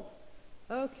 12.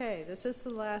 Okay, this is the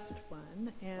last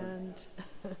one, and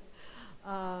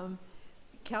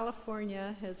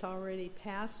California has already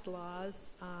passed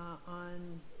laws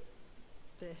on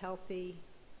the healthy,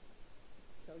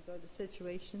 shall we go to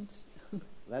situations?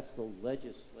 That's the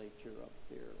legislature up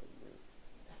there.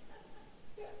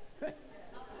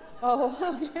 Oh,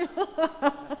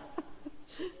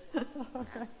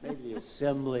 okay. Maybe the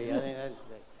assembly. I think that's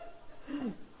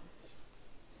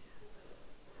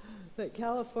But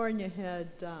California had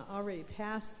already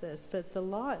passed this, but the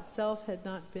law itself had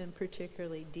not been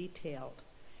particularly detailed,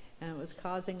 and it was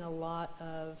causing a lot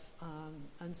of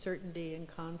uncertainty and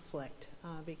conflict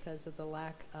because of the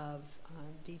lack of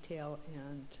detail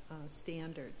and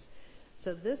standards.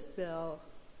 So this bill,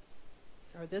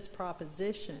 or this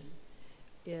proposition,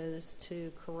 is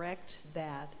to correct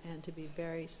that and to be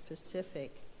very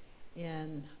specific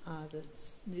in the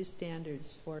new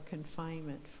standards for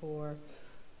confinement for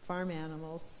farm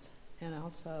animals, and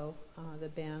also the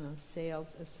ban of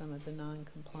sales of some of the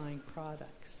non-compliant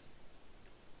products.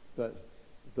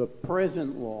 the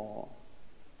present law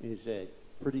is a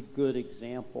pretty good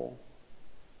example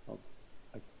of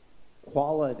a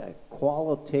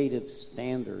qualitative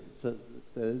standard. So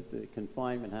the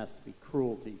confinement has to be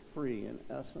cruelty-free in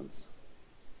essence.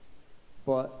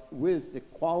 But with the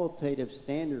qualitative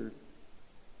standard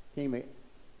came a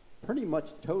pretty much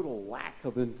total lack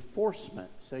of enforcement.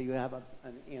 So you have an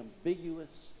ambiguous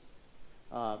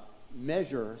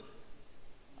measure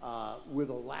with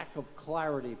a lack of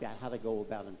clarity about how to go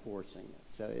about enforcing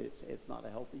it. So it's not a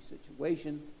healthy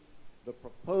situation. The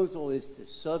proposal is to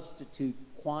substitute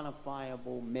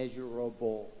quantifiable,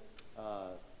 measurable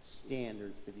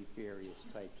standards for the various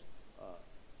types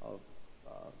of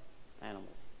animals.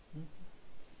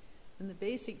 And the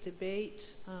basic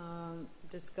debate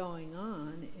that's going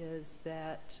on is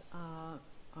that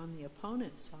on the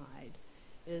opponent side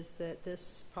is that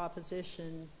this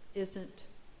proposition isn't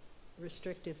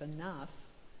restrictive enough,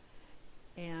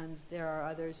 and there are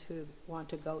others who want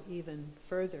to go even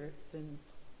further than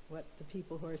what the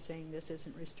people who are saying this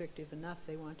isn't restrictive enough.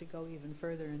 They want to go even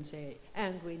further and say,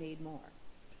 and we need more.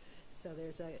 So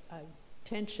there's a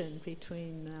tension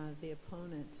between the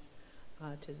opponents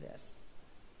to this.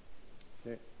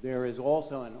 There is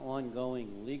also an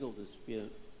ongoing legal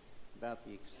dispute about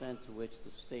the extent to which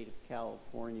the state of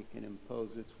California can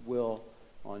impose its will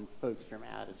on folks from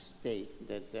out of state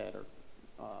that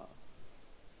are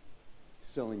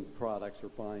selling products or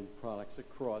buying products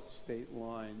across state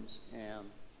lines, and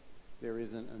there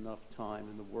isn't enough time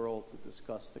in the world to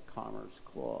discuss the Commerce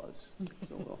Clause.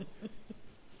 So we'll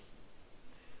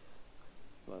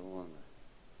go on.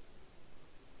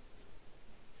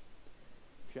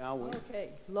 Shall we? Okay,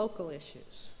 local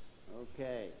issues.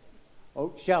 Okay.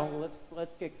 Oh,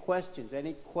 let's get questions.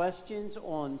 Any questions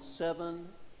on 7,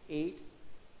 8,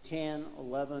 10,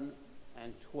 11,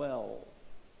 and 12?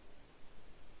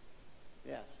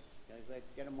 Yes. Guys,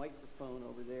 get a microphone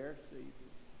over there so you can.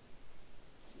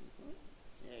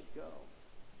 There you go.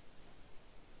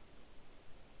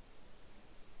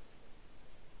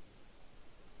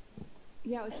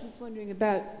 Yeah, I was just wondering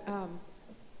about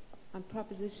on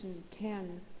Proposition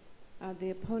 10, the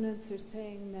opponents are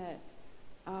saying that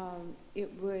it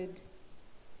would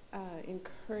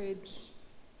encourage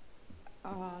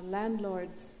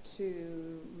landlords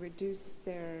to reduce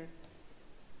their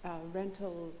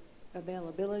rental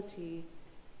availability,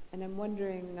 and I'm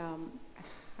wondering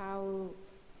how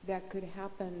that could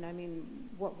happen. I mean,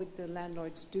 what would the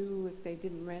landlords do if they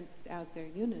didn't rent out their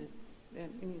units? I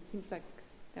mean, it seems like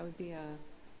that would be a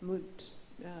moot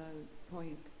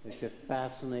point. It's a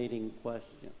fascinating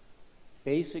question.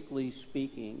 Basically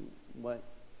speaking, what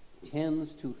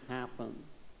tends to happen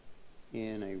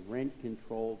in a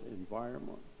rent-controlled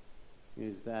environment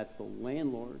is that the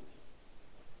landlords,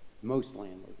 most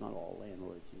landlords, not all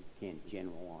landlords, you can't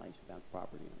generalize about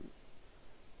property owners.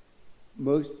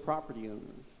 Most property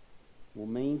owners will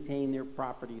maintain their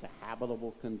property to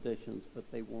habitable conditions, but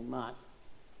they will not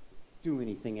do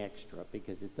anything extra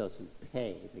because it doesn't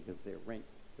pay, because their rent,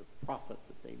 the profit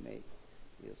that they make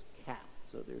is capped.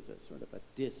 So there's a sort of a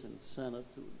disincentive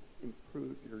to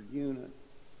improve your unit.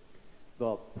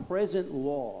 The present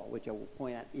law, which I will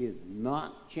point out is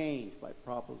not changed by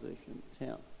Proposition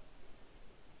 10,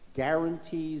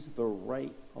 guarantees the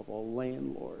right of a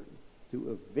landlord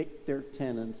to evict their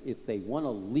tenants if they want to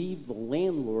leave the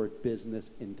landlord business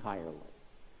entirely.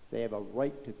 They have a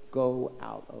right to go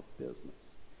out of business.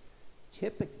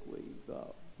 Typically,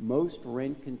 though, most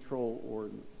rent control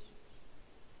ordinances,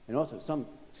 and also some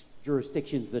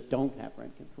jurisdictions that don't have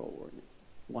rent control ordinances,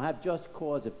 will have just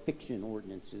cause eviction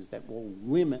ordinances that will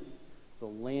limit the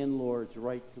landlord's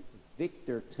right to evict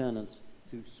their tenants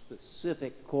to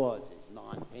specific causes,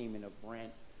 non-payment of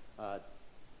rent,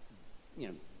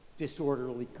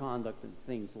 disorderly conduct and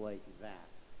things like that.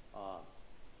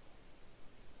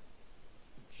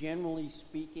 Generally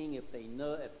speaking, if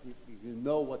you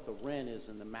know what the rent is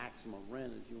and the maximum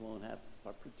rent is, you won't have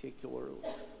a particular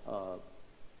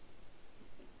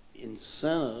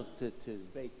incentive to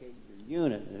vacate your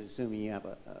unit, assuming you have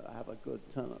a good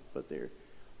tenant. But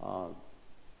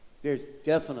there's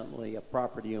definitely a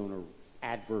property owner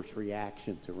adverse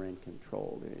reaction to rent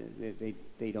control.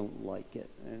 They don't like it,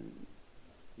 and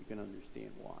you can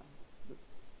understand why. But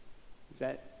is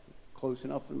that close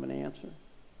enough of an answer?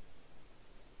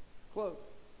 Close.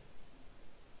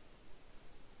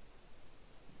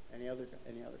 Any other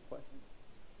questions?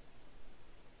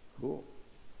 Cool.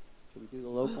 Should we do the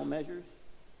local measures?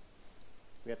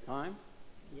 We have time?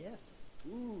 Yes.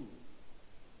 Ooh.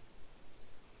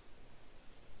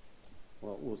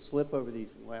 Well, we'll slip over these.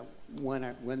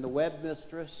 When the web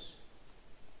mistress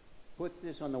puts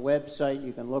this on the website,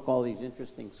 you can look all these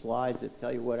interesting slides that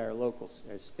tell you what our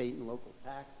state and local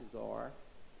taxes are.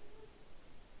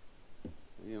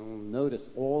 You'll notice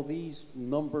all these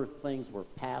number of things were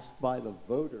passed by the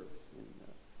voters, and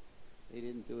they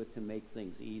didn't do it to make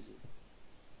things easy.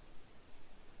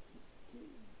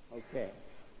 Okay,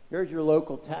 here's your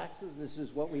local taxes. This is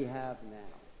what we have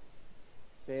now.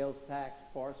 Sales tax,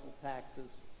 parcel taxes,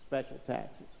 special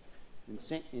taxes.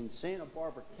 In Santa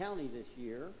Barbara County this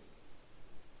year,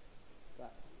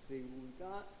 see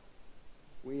what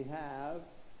we have,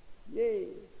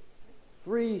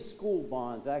 3 school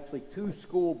bonds, actually 2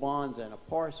 school bonds and a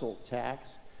parcel tax.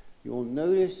 You'll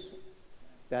notice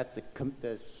that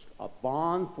a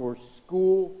bond for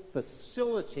school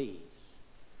facilities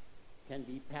can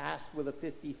be passed with a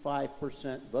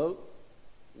 55% vote,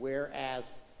 whereas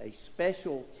a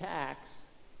special tax,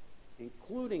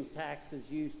 including taxes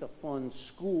used to fund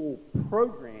school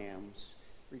programs,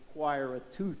 require a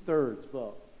 2/3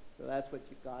 vote. So that's what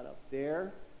you got up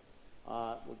there.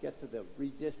 We'll get to the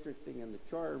redistricting and the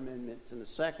charter amendments in a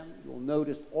second. You'll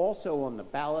notice also on the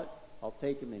ballot, I'll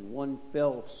take them in one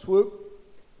fell swoop,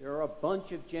 there are a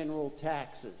bunch of general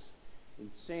taxes.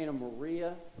 In Santa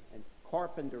Maria and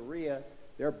Carpinteria,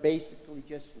 they're basically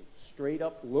just straight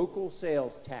up local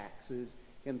sales taxes,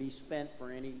 can be spent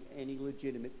for any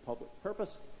legitimate public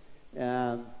purpose.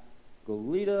 And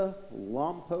Goleta,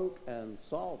 Lompoc, and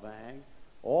Solvang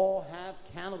all have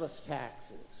cannabis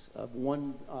taxes of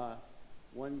one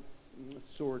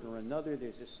sort or another.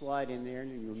 There's a slide in there,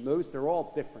 and you'll notice they're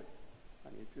all different.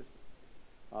 Kind of interesting.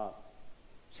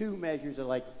 2 measures I'd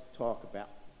like to talk about.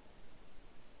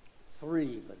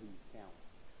 3, but who's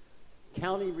counting?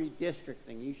 County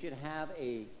redistricting. You should have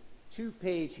a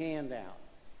 2-page handout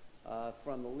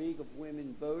from the League of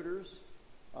Women Voters.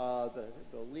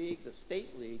 The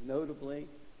state league, notably,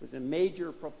 was a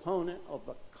major proponent of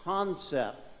the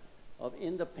concept of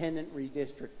independent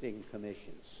redistricting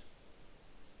commissions.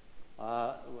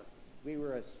 We,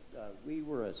 the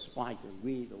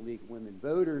League of Women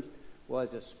Voters,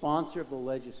 was a sponsor of the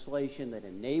legislation that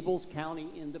enables county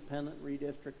independent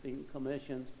redistricting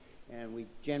commissions, and we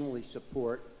generally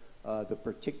support the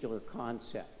particular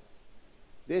concept.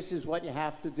 This is what you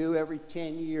have to do every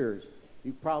 10 years.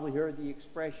 You've probably heard the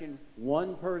expression,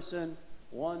 one person,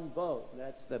 one vote.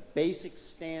 That's the basic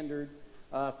standard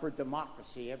for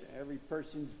democracy. Every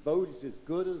person's vote is as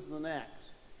good as the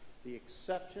next. The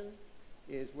exception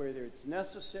is where it's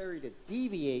necessary to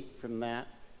deviate from that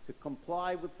to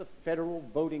comply with the Federal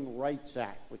Voting Rights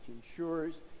Act, which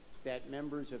ensures that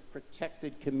members of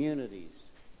protected communities,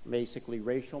 basically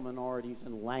racial minorities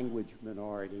and language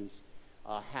minorities,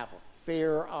 have a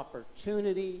fair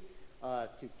opportunity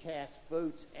to cast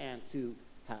votes and to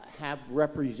have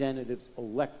representatives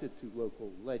elected to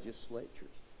local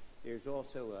legislatures. There's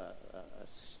also a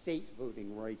state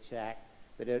voting rights act,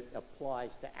 but it applies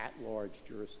to at-large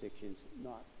jurisdictions,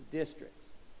 not districts.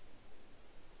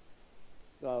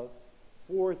 So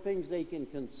 4 things they can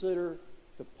consider: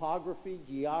 topography,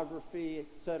 geography,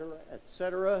 et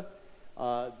cetera,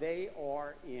 they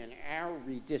are in our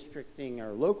redistricting,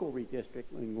 our local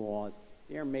redistricting laws.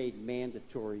 They're made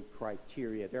mandatory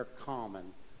criteria. They're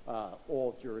common.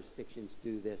 All jurisdictions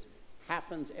do this.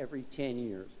 Happens every 10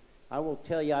 years. I will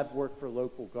tell you, I've worked for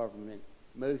local government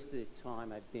most of the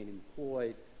time. I've been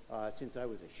employed since I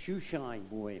was a shoeshine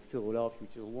boy in Philadelphia,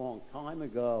 which is a long time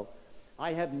ago.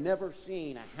 I have never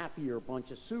seen a happier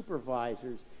bunch of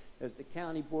supervisors as the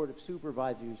County Board of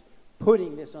Supervisors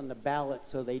putting this on the ballot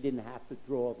so they didn't have to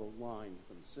draw the lines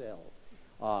themselves.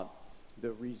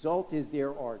 The result is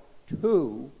there are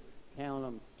two, count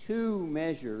them, two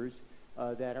measures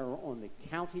that are on the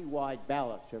county-wide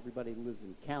ballot, so everybody who lives in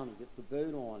the county gets to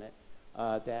vote on it,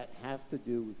 that have to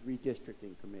do with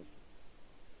redistricting commission.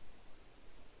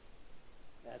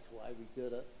 That's why we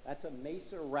did that's a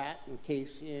Mesa rat, in case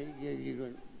you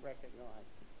didn't recognize.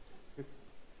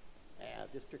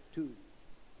 District 2.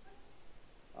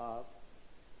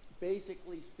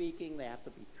 Basically speaking, they have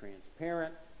to be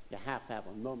transparent. You have to have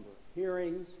a number of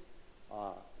hearings.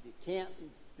 You can't,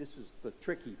 this is the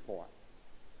tricky part.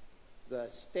 The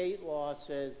state law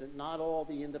says that not all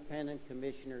the independent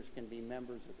commissioners can be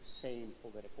members of the same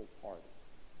political party.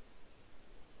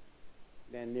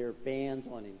 Then there are bans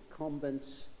on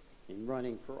incumbents in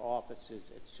running for offices,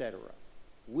 etc.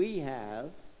 We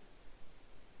have,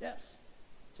 yes,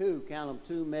 two, count them,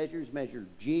 two measures, Measure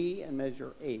G and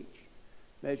Measure H.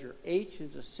 Measure H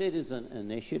is a citizen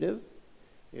initiative.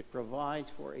 It provides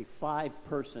for a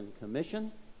 5-person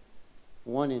commission,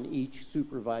 one in each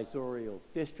supervisorial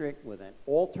district with an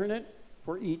alternate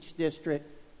for each district,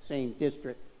 same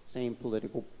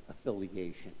political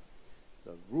affiliation.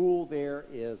 The rule there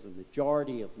is a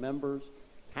majority of members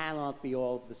cannot be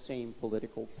all of the same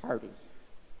political party.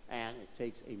 And it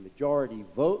takes a majority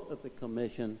vote of the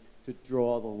commission to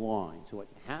draw the line. So what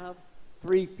you have,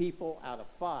 3 people out of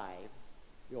 5,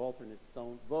 the alternates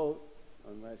don't vote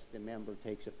unless the member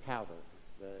takes a powder.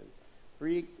 The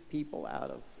 3 people out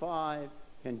of 5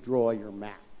 can draw your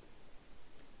map.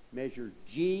 Measure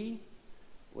G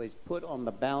was put on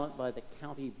the ballot by the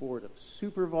County Board of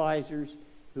Supervisors,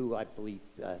 who I believe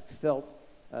felt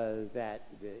that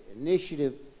the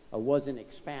initiative wasn't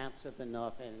expansive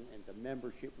enough and the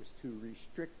membership was too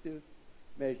restrictive.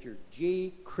 Measure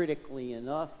G, critically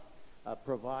enough,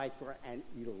 provides for an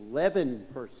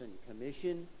 11-person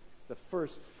commission, the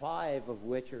first 5 of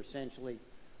which are essentially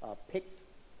picked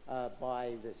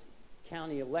by the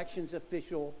county elections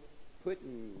official, put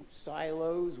in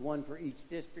silos, one for each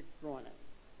district, drawn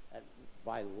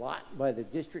by lot by the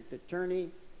district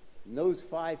attorney. And those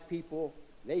 5 people,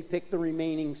 they pick the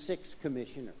remaining 6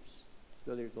 commissioners.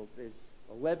 So there's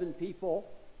 11 people.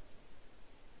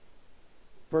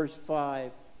 First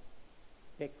 5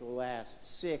 pick the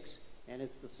last 6, and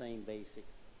it's the same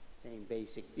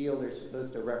basic deal. They're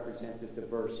supposed to represent the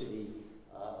diversity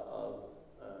of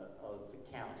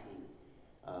the county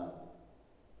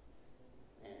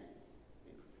and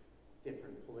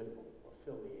different political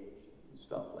affiliations and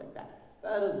stuff like that.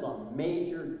 That is the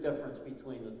major difference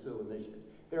between the two initiatives.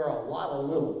 There are a lot of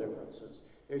little differences.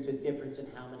 There's a difference in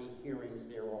how many hearings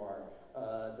there are,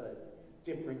 the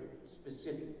different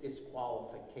specific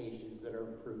disqualifications that are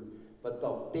approved. But the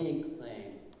big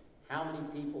thing, how many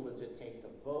people does it take to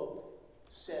vote?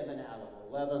 7 out of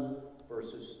 11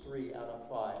 versus 3 out of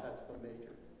 5. That's the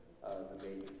major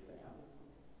thing.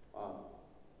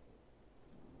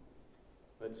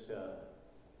 Let's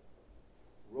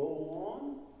roll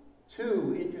on.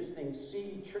 2 interesting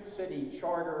city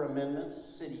charter amendments.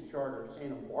 City charter,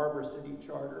 Santa Barbara City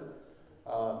Charter.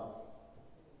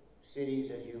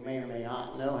 Cities, as you may or may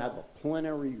not know, have a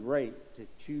plenary right to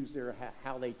choose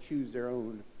how they choose their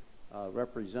own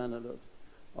representatives.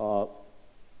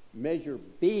 Measure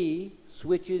B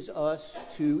switches us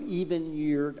to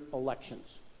even-yeared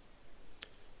elections.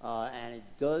 And it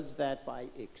does that by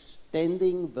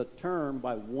extending the term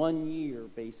by 1 year,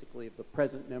 basically, of the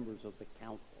present members of the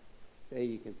council. Okay,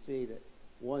 you can see that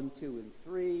 1, 2, and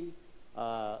 3,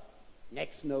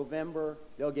 next November,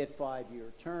 they'll get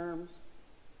 5-year terms.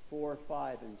 4,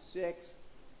 5, and 6,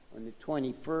 on the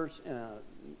 21st,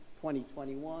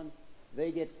 2021,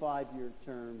 they get 5-year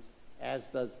terms, as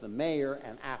does the mayor,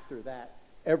 and after that,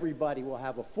 everybody will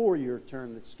have a 4-year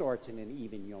term that starts in an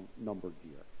even numbered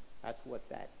year. That's what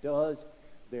that does.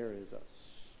 There is a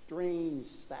strange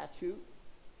statute.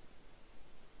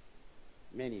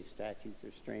 Many statutes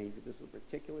are strange, but this is a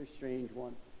particularly strange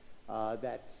one,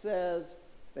 that says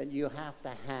that you have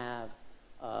to have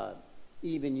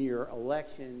even-year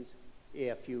elections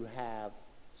if you have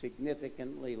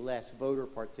significantly less voter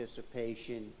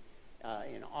participation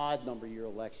in odd-number year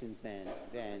elections than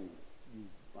you,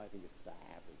 I think it's the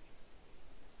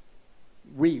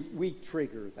average. We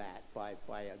trigger that by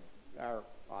our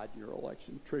odd-year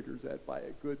election triggers that by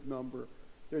a good number.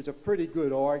 There's a pretty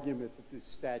good argument that this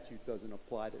statute doesn't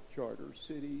apply to charter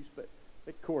cities, but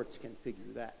the courts can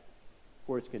figure that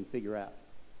courts can figure out.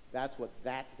 That's what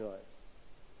that does.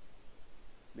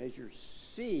 Measure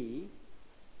C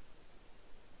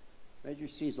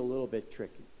is a little bit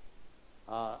tricky.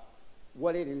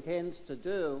 What it intends to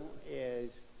do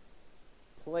is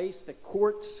place the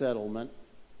court settlement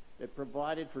that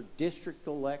provided for district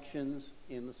elections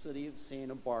in the city of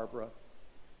Santa Barbara,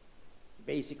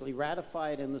 basically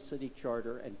ratify it in the city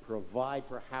charter, and provide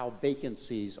for how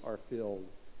vacancies are filled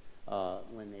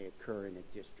when they occur in a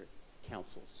district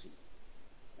council seat.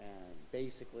 And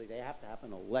basically, they have to have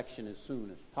an election as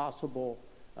soon as possible.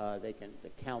 The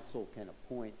council can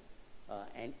appoint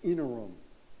an interim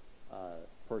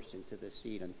person to the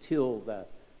seat until the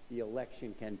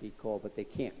election can be called, but they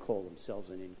can't call themselves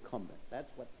an incumbent.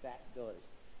 That's what that does.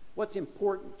 What's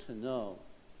important to know,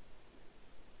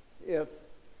 if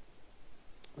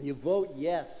you vote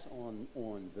yes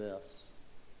on this,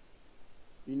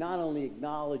 you not only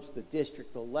acknowledge the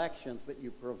district elections, but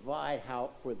you provide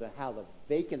how the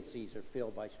vacancies are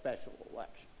filled by special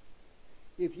election.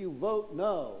 If you vote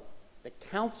no, the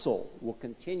council will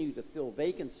continue to fill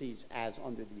vacancies as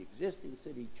under the existing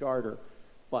city charter,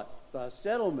 but the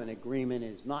settlement agreement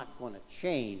is not going to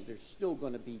change. There's still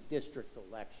going to be district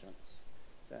elections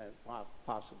that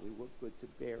possibly look good to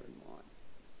bear in mind.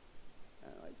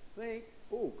 And I think,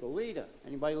 Goleta.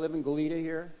 Anybody live in Goleta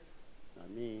here? Not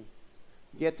me.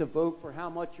 You get to vote for how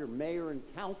much your mayor and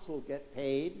council get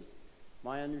paid.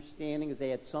 My understanding is they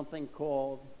had something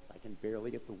called, I can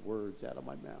barely get the words out of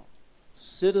my mouth,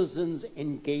 Citizens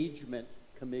Engagement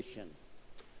Commission.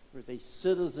 There's a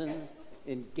citizen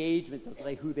engagement, doesn't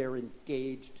say who they're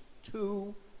engaged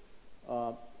to.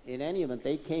 In any event,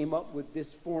 they came up with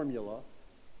this formula,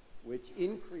 which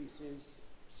increases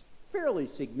fairly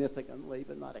significantly,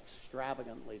 but not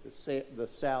extravagantly, the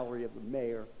salary of the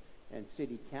mayor and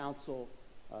city council.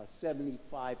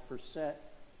 75%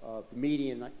 of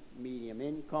median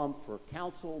income for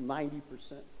council, 90%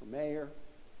 for mayor,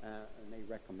 and they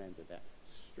recommended that.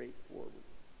 Straightforward.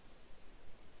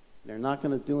 They're not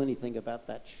going to do anything about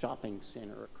that shopping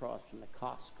center across from the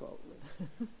Costco.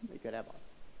 They could have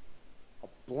a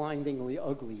blindingly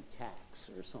ugly tax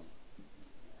or something.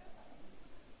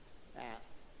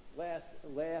 Last,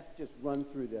 just run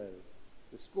through the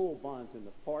school bonds and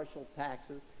the partial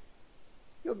taxes.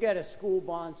 You'll get a school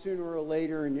bond sooner or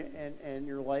later in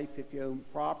your life if you own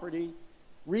property.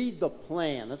 Read the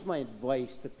plan. That's my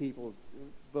advice to people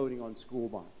voting on school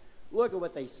bonds. Look at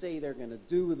what they say they're going to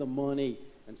do with the money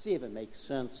and see if it makes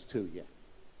sense to you.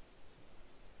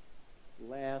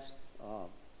 Last,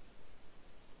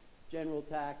 general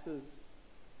taxes,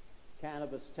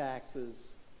 cannabis taxes.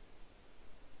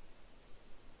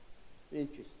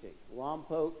 Interesting.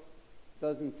 Lompoc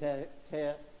doesn't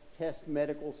test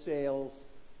medical sales.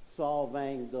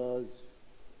 Solvang does.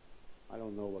 I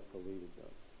don't know what Goleta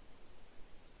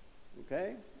does.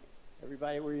 Okay?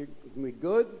 Everybody, we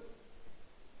good?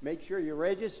 Make sure you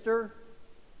register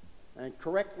and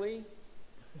correctly.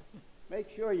 Make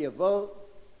sure you vote.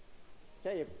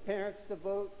 Tell your parents to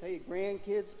vote. Tell your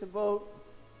grandkids to vote.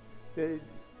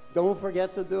 Don't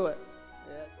forget to do it.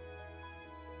 Yeah.